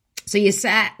 So you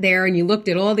sat there and you looked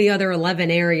at all the other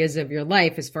 11 areas of your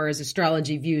life as far as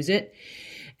astrology views it.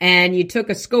 And you took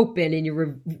a scope in and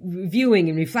you're reviewing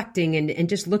and reflecting and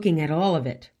just looking at all of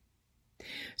it.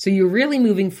 So you're really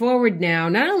moving forward now.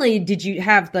 Not only did you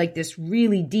have like this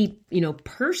really deep,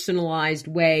 personalized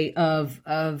way of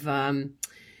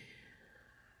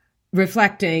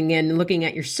reflecting and looking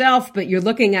at yourself, but you're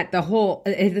looking at the whole,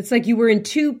 it's like you were in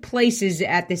two places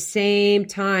at the same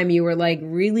time. You were like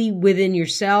really within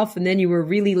yourself, and then you were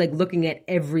really like looking at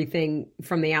everything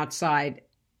from the outside.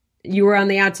 You were on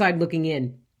the outside looking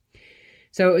in.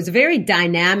 So it was a very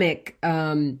dynamic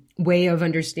way of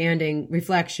understanding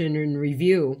reflection and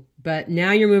review. But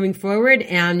now you're moving forward,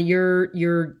 and you're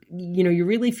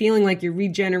really feeling like you're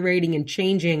regenerating and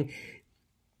changing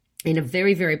in a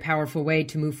very, very powerful way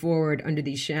to move forward under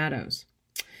these shadows.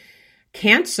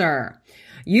 Cancer,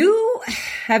 you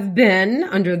have been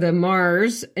under the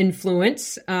Mars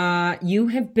influence. You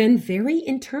have been very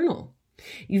internal.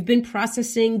 You've been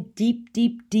processing deep,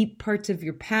 deep, deep parts of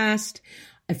your past.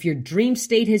 If your dream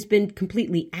state has been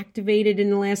completely activated in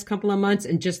the last couple of months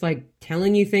and just like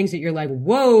telling you things that you're like,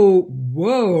 whoa,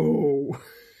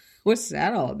 what's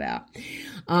that all about?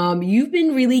 You've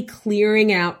been really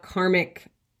clearing out karmic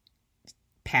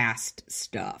past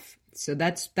stuff. So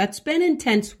that's been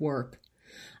intense work.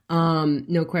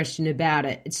 No question about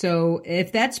it. So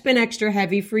if that's been extra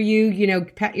heavy for you,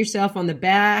 pat yourself on the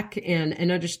back and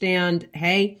understand,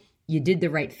 hey, you did the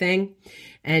right thing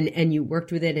and you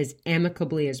worked with it as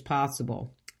amicably as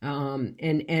possible.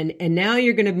 And now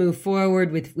you're going to move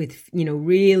forward with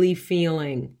really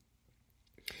feeling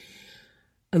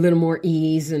a little more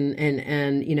ease and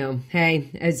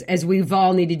hey, as we've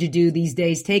all needed to do these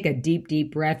days, take a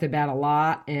deep breath about a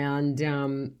lot. And,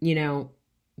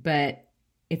 but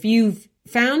if you've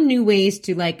found new ways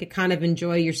to kind of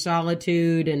enjoy your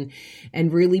solitude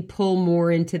and really pull more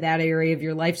into that area of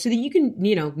your life so that you can,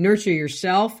 nurture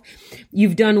yourself,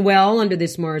 you've done well under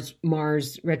this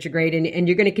Mars retrograde, and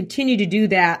you're going to continue to do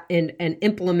that and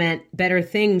implement better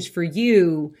things for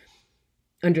you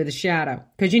under the shadow.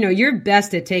 Because, you're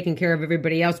best at taking care of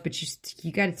everybody else, but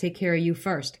you got to take care of you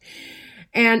first.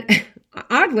 And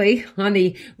oddly, on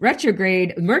the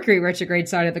Mercury retrograde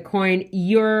side of the coin,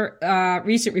 your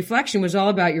recent reflection was all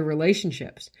about your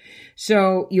relationships.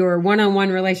 So your one-on-one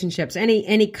relationships,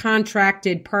 any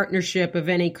contracted partnership of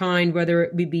any kind, whether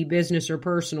it be business or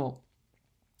personal.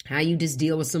 How you just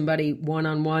deal with somebody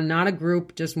one-on-one, not a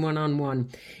group, just one-on-one.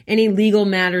 Any legal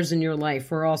matters in your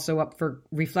life are also up for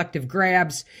reflective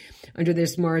grabs under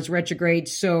this Mars retrograde.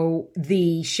 So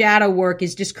the shadow work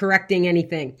is just correcting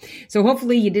anything. So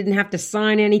hopefully you didn't have to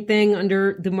sign anything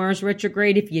under the Mars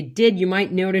retrograde. If you did, you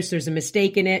might notice there's a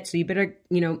mistake in it. So you better,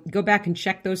 go back and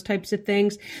check those types of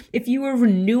things. If you were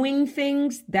renewing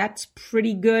things, that's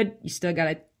pretty good. You still got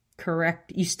to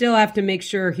correct. You still have to make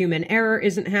sure human error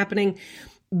isn't happening.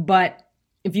 But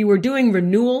if you were doing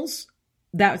renewals,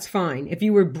 that's fine. If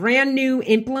you were brand new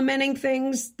implementing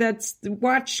things,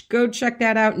 go check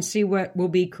that out and see what will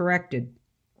be corrected.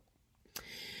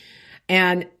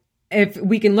 And if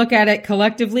we can look at it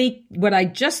collectively, what I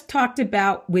just talked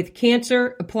about with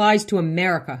Cancer applies to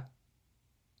America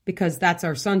because that's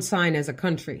our sun sign as a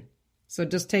country. So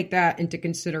just take that into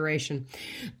consideration.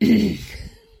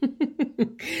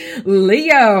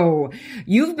 Leo,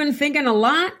 you've been thinking a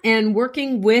lot and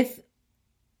working with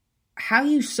how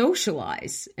you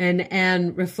socialize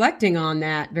and reflecting on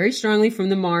that very strongly from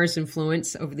the Mars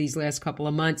influence over these last couple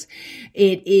of months.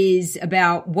 It is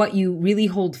about what you really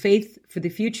hold faith for the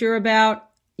future about.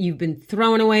 You've been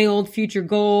throwing away old future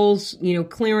goals,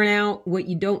 clearing out what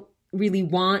you don't really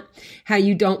want, how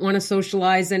you don't want to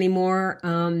socialize anymore,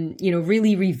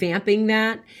 really revamping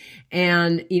that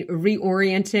and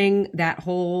reorienting that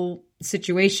whole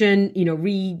situation,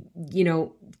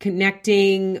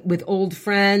 connecting with old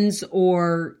friends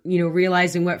or,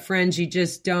 realizing what friends you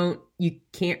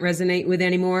can't resonate with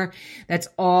anymore. That's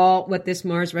all what this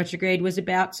Mars retrograde was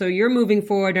about. So you're moving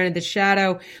forward under the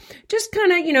shadow, just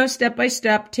kind of, step by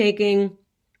step, taking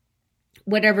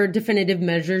whatever definitive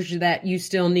measures that you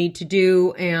still need to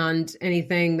do and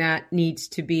anything that needs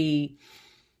to be,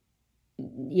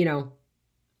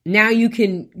 now you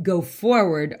can go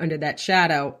forward under that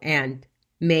shadow and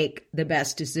make the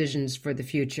best decisions for the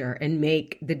future and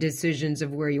make the decisions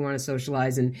of where you want to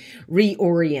socialize and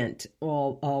reorient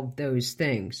all of those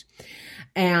things.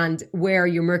 And where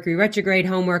your Mercury retrograde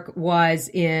homework was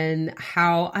in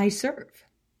how I serve,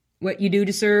 what you do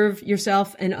to serve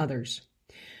yourself and others,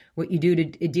 what you do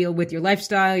to deal with your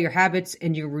lifestyle, your habits,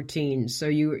 and your routines. So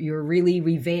you're really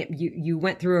you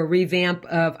went through a revamp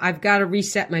of, I've got to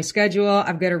reset my schedule.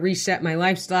 I've got to reset my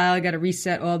lifestyle. I got to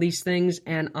reset all these things.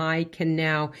 And I can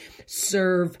now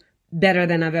serve better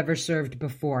than I've ever served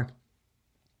before.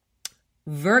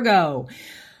 Virgo.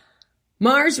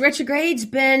 Mars retrograde's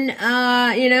been,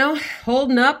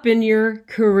 holding up in your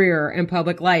career and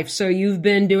public life. So you've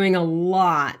been doing a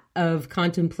lot of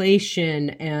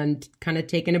contemplation and kind of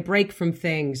taking a break from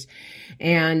things.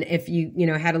 And if you,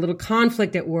 had a little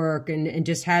conflict at work and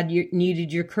just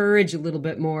needed your courage a little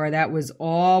bit more, that was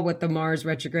all what the Mars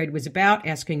retrograde was about,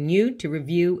 asking you to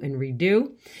review and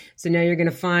redo. So now you're going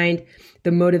to find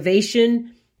the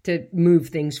motivation to move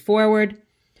things forward.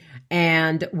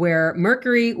 And where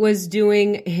Mercury was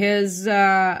doing his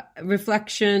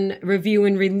reflection, review,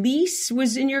 and release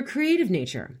was in your creative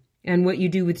nature and what you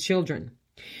do with children.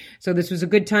 So this was a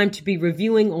good time to be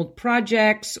reviewing old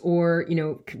projects or,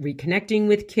 reconnecting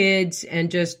with kids and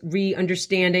just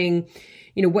re-understanding,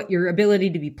 what your ability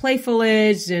to be playful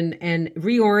is and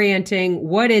reorienting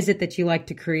what is it that you like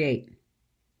to create.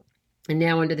 And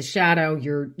now under the shadow,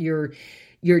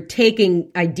 you're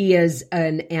taking ideas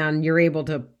and you're able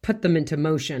to put them into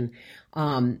motion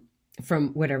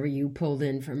from whatever you pulled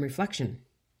in from reflection.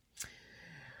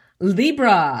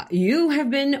 Libra, you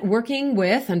have been working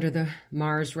with, under the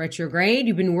Mars retrograde,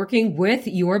 you've been working with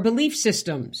your belief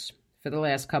systems for the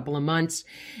last couple of months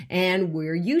and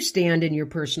where you stand in your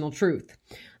personal truth.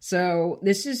 So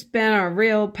this has been a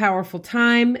real powerful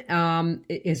time.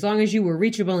 As long as you were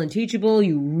reachable and teachable,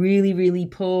 you really, really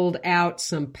pulled out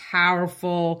some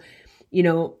powerful,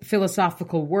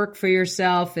 philosophical work for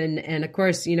yourself. And of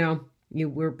course, you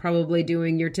were probably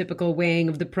doing your typical weighing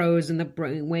of the pros and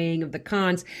the weighing of the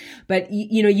cons. But,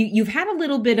 you've had a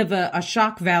little bit of a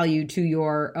shock value to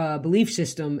your belief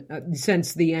system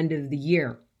since the end of the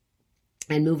year.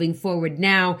 And moving forward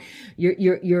now,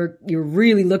 you're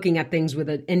really looking at things with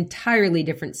an entirely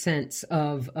different sense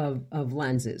of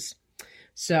lenses.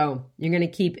 So you're going to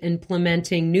keep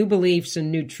implementing new beliefs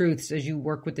and new truths as you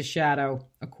work with the shadow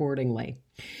accordingly.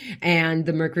 And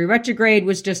the Mercury retrograde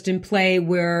was just in play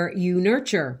where you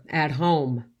nurture at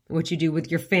home, what you do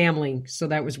with your family. So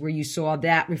that was where you saw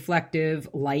that reflective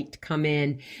light come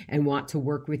in and want to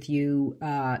work with you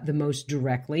the most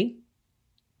directly.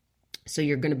 So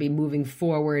you're going to be moving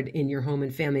forward in your home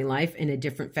and family life in a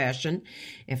different fashion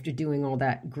after doing all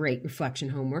that great reflection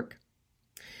homework.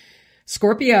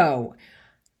 Scorpio,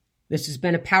 this has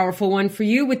been a powerful one for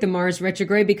you with the Mars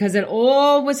retrograde because it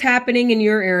all was happening in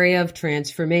your area of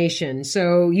transformation.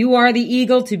 So you are the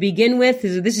eagle to begin with.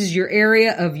 This is your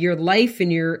area of your life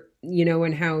and your,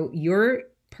 and how your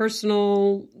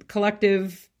personal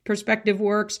collective perspective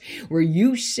works, where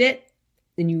you sit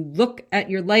and you look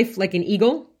at your life like an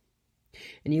eagle.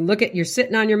 And you're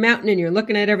sitting on your mountain and you're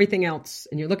looking at everything else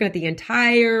and you're looking at the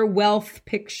entire wealth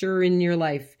picture in your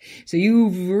life. So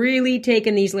you've really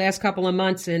taken these last couple of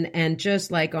months and just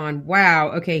gone,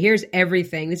 wow, okay, here's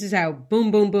everything. This is how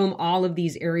boom, boom, boom, all of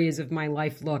these areas of my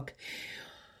life look.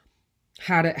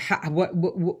 What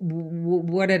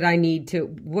did I need to,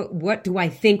 what do I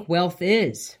think wealth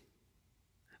is?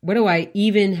 What do I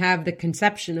even have the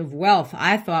conception of wealth?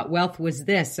 I thought wealth was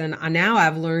this, and now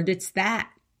I've learned it's that.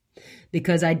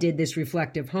 Because I did this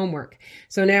reflective homework.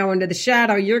 So now under the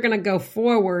shadow, you're going to go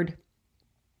forward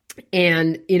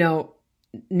and,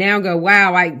 now go,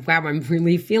 wow, I'm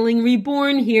really feeling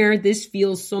reborn here. This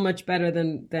feels so much better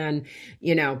than,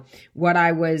 what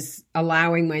I was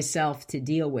allowing myself to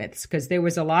deal with. Because there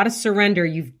was a lot of surrender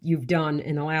you've done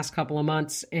in the last couple of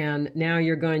months. And now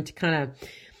you're going to kind of,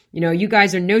 you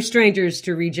guys are no strangers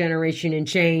to regeneration and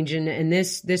change. And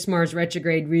this Mars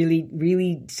retrograde really,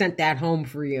 really sent that home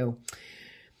for you.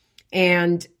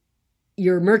 And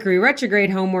your Mercury retrograde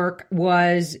homework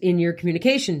was in your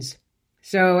communications.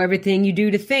 So everything you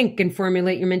do to think and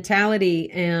formulate your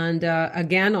mentality. And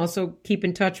again, also keep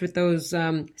in touch with those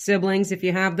siblings if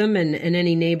you have them and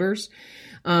any neighbors.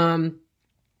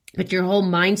 But your whole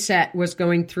mindset was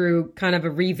going through kind of a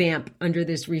revamp under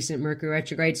this recent Mercury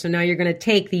retrograde. So now you're going to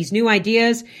take these new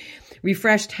ideas,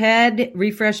 refreshed head,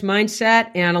 refreshed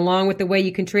mindset, and along with the way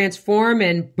you can transform,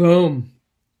 and boom,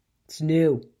 it's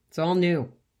new. It's all new.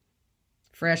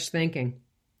 Fresh thinking.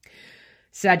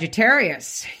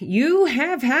 Sagittarius, you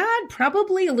have had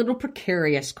probably a little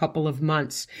precarious couple of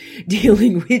months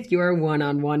dealing with your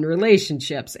one-on-one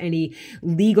relationships, any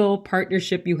legal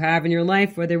partnership you have in your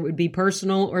life, whether it would be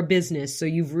personal or business. So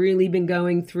you've really been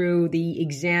going through the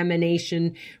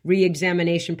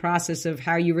re-examination process of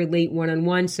how you relate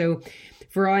one-on-one. So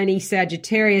for any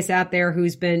Sagittarius out there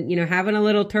who's been, having a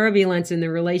little turbulence in the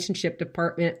relationship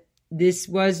department, this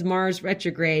was Mars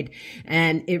retrograde,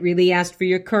 and it really asked for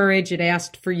your courage. It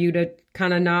asked for you to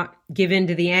kind of not give in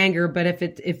to the anger, but if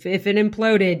it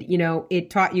imploded, it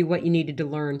taught you what you needed to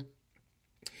learn.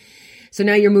 So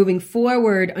now you're moving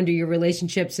forward under your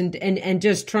relationships and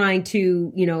just trying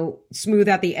to, smooth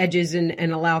out the edges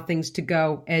and allow things to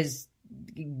go as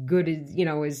good as,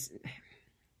 as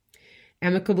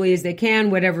amicably as they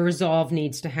can, whatever resolve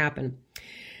needs to happen.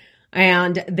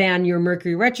 And then your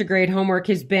Mercury retrograde homework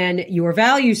has been your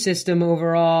value system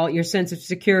overall, your sense of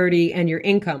security, and your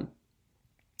income.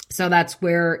 So that's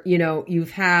where,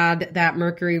 you've had that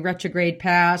Mercury retrograde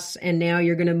pass, and now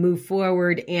you're going to move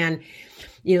forward. And,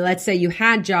 let's say you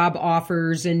had job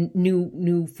offers and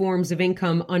new forms of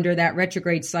income under that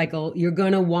retrograde cycle. You're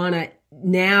going to want to,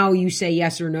 now you say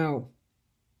yes or no.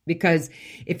 Because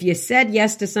if you said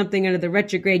yes to something under the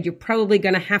retrograde, you're probably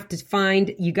going to have to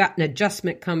find you got an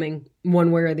adjustment coming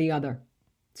one way or the other.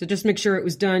 So just make sure it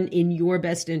was done in your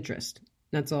best interest.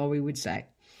 That's all we would say.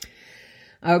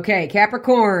 Okay,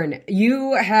 Capricorn,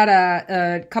 you had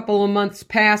a couple of months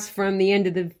pass from the end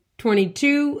of the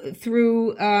 22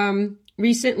 through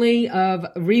recently of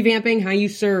revamping how you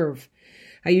serve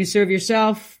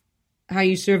yourself, how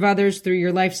you serve others through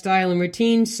your lifestyle and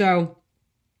routine. So,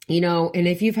 and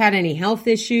if you've had any health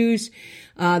issues,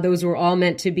 those were all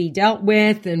meant to be dealt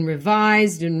with and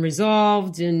revised and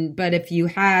resolved. But if you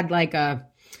had a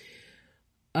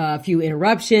few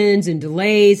interruptions and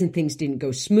delays and things didn't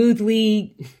go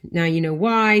smoothly, now you know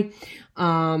why.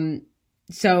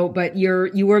 But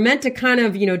you were meant to kind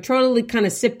of, totally kind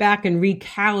of sit back and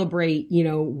recalibrate,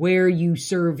 where you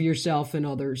serve yourself and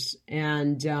others,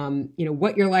 and,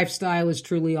 what your lifestyle is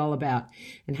truly all about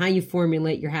and how you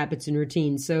formulate your habits and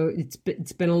routines. So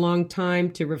it's been a long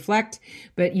time to reflect,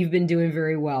 but you've been doing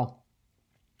very well.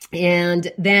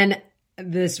 And then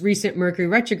this recent Mercury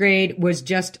retrograde was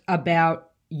just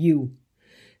about you.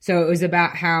 So it was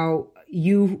about how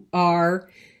you are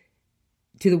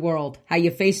to the world, how you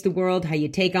face the world, how you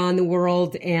take on the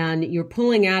world, and you're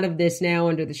pulling out of this now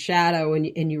under the shadow,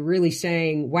 and you're really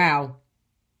saying, wow,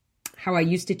 how I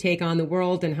used to take on the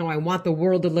world and how I want the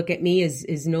world to look at me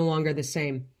is no longer the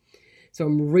same. So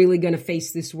I'm really going to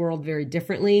face this world very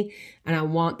differently, and I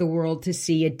want the world to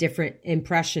see a different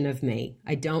impression of me.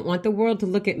 I don't want the world to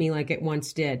look at me like it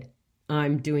once did.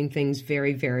 I'm doing things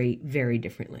very, very, very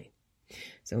differently.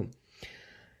 So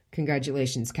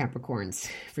congratulations, Capricorns,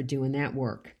 for doing that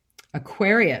work.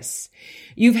 Aquarius,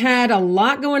 you've had a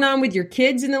lot going on with your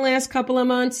kids in the last couple of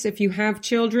months. If you have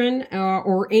children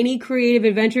or any creative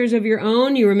adventures of your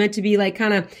own, you were meant to be like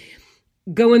kind of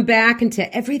going back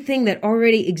into everything that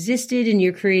already existed in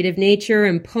your creative nature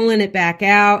and pulling it back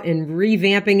out and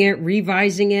revamping it,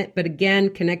 revising it. But again,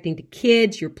 connecting to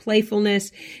kids, your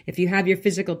playfulness. If you have your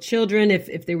physical children,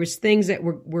 if there was things that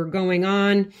were going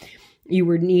on, you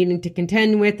were needing to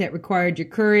contend with that required your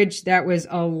courage. That was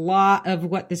a lot of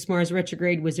what this Mars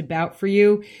retrograde was about for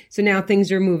you. So now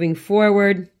things are moving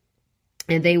forward,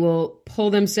 and they will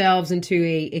pull themselves into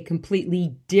a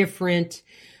completely different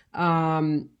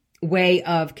way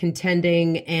of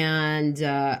contending and,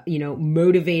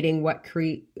 motivating what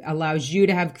allows you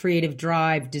to have creative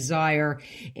drive, desire,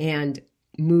 and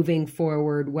moving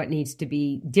forward what needs to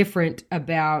be different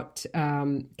about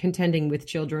contending with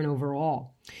children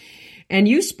overall. And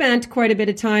you spent quite a bit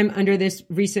of time under this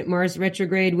recent Mars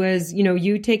retrograde was,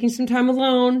 you taking some time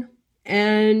alone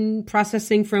and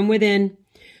processing from within,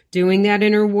 doing that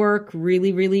inner work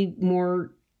really, really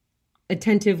more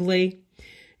attentively.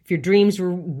 If your dreams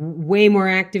were way more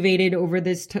activated over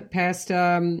this past,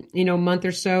 month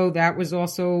or so, that was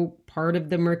also part of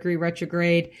the Mercury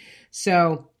retrograde.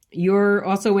 So you're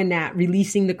also in that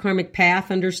releasing the karmic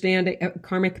past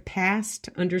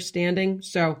understanding.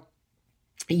 So,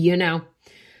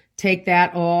 take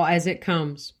that all as it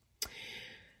comes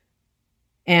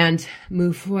and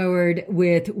move forward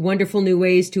with wonderful new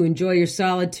ways to enjoy your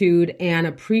solitude and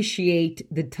appreciate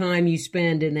the time you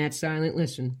spend in that silent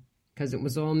listen, because it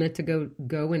was all meant to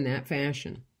go in that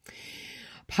fashion.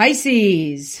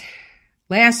 Pisces,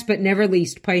 last but never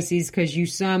least, Pisces, because you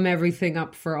sum everything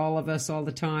up for all of us all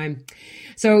the time.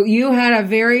 So you had a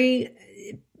very,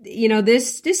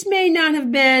 this may not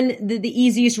have been the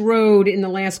easiest road in the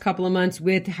last couple of months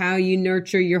with how you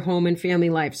nurture your home and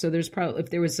family life. So there's probably, if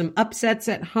there was some upsets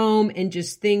at home and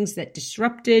just things that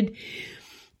disrupted,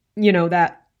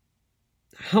 that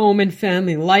home and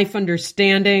family life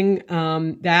understanding,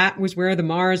 that was where the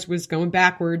Mars was going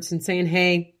backwards and saying,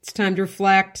 hey, it's time to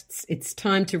reflect. It's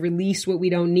time to release what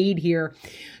we don't need here.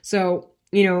 So,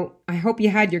 I hope you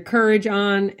had your courage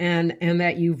on and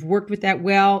that you've worked with that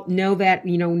well. Know that,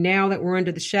 now that we're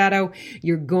under the shadow,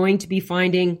 you're going to be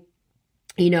finding,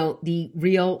 the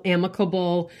real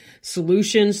amicable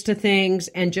solutions to things,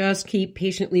 and just keep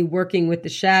patiently working with the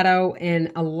shadow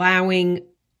and allowing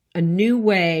a new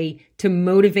way to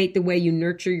motivate the way you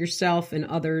nurture yourself and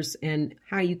others and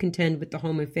how you contend with the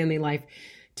home and family life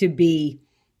to be,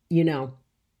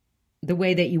 the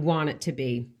way that you want it to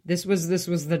be. This was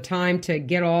the time to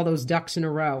get all those ducks in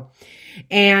a row.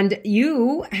 And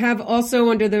you have also,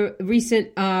 under the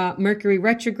recent Mercury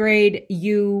retrograde,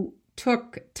 you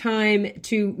took time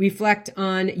to reflect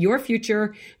on your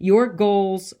future, your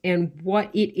goals, and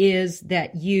what it is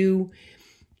that you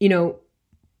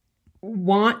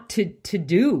want to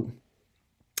do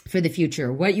for the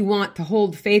future, what you want to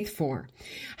hold faith for,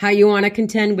 how you want to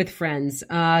contend with friends.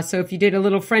 So if you did a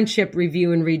little friendship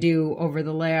review and redo over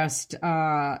the last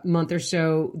month or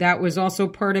so, that was also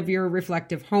part of your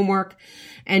reflective homework,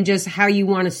 and just how you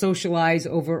want to socialize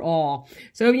overall.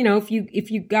 So, if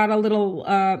you got a little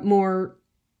more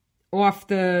off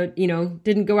the,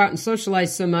 didn't go out and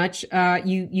socialize so much,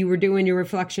 you were doing your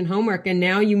reflection homework, and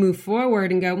now you move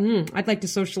forward and go, I'd like to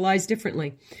socialize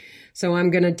differently. So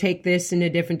I'm going to take this in a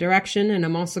different direction. And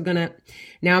I'm also I'm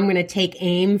going to take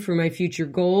aim for my future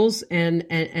goals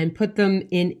and put them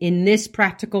in this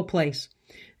practical place.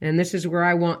 And this is where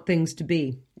I want things to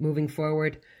be moving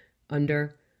forward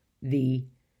under the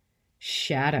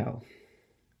shadow.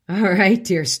 All right,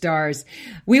 dear stars.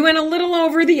 We went a little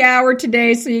over the hour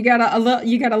today, so you got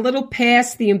a little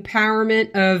past the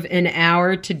empowerment of an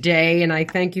hour today, and I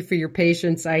thank you for your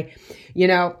patience. I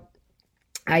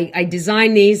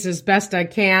design these as best I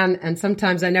can, and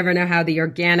sometimes I never know how the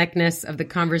organicness of the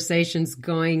conversation's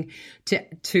going to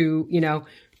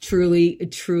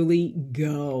truly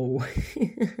go.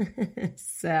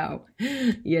 So,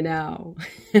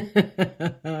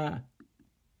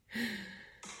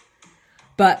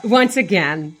 But once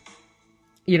again,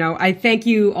 I thank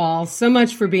you all so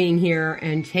much for being here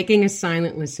and taking a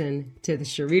silent listen to the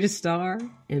Sharita Star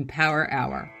Empower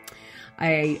Hour.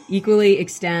 I equally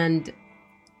extend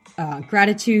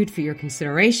gratitude for your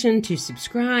consideration to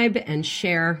subscribe and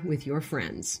share with your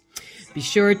friends. Be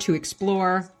sure to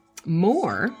explore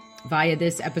more via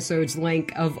this episode's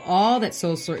link of all that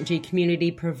Soul Certainty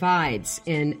Community provides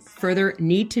in further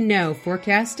need-to-know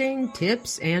forecasting,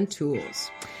 tips, and tools.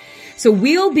 So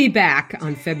we'll be back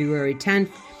on February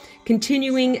 10th,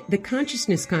 continuing the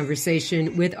consciousness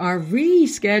conversation with our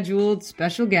rescheduled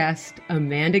special guest,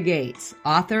 Amanda Gates,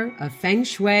 author of Feng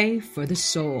Shui for the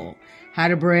Soul, How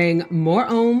to Bring More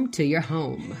Om to Your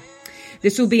Home.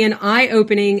 This will be an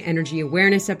eye-opening energy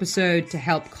awareness episode to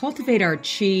help cultivate our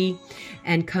chi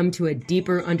and come to a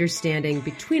deeper understanding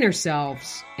between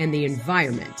ourselves and the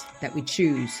environment that we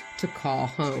choose to call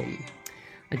home.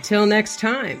 Until next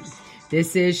time,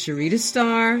 this is Sharita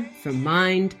Star from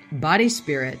Mind, Body,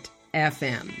 Spirit,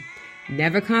 FM.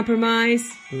 Never compromise,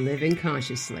 living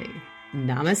consciously.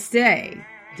 Namaste,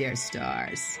 dear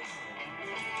stars.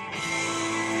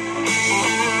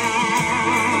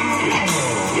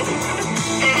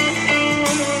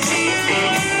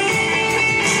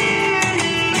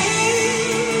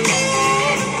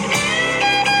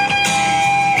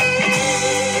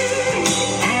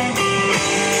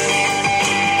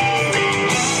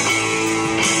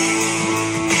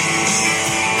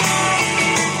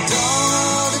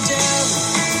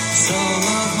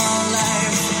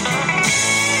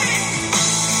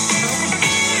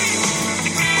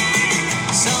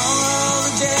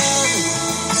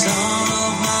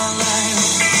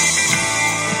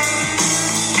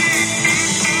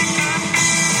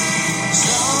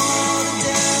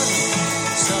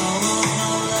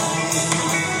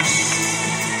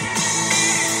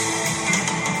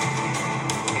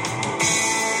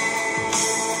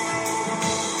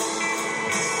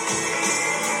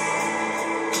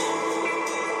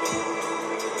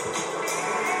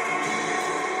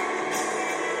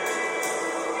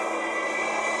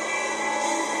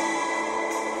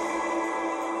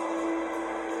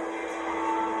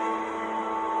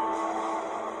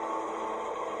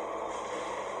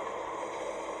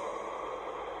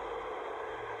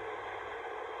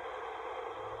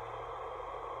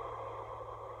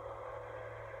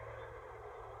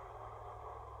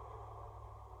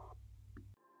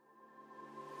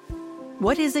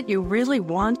 What is it you really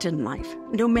want in life?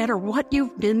 No matter what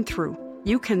you've been through,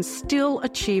 you can still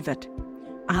achieve it.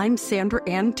 I'm Sandra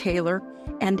Ann Taylor,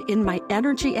 and in my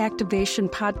Energy Activation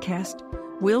podcast,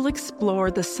 we'll explore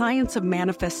the science of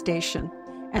manifestation,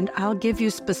 and I'll give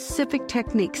you specific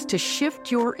techniques to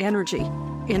shift your energy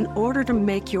in order to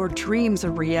make your dreams a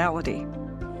reality.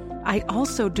 I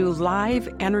also do live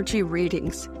energy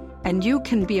readings, and you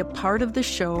can be a part of the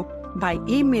show by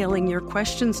emailing your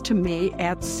questions to me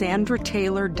at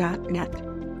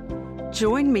sandrataylor.net.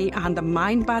 Join me on the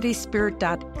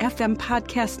mindbodyspirit.fm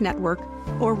podcast network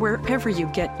or wherever you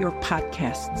get your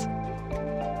podcasts.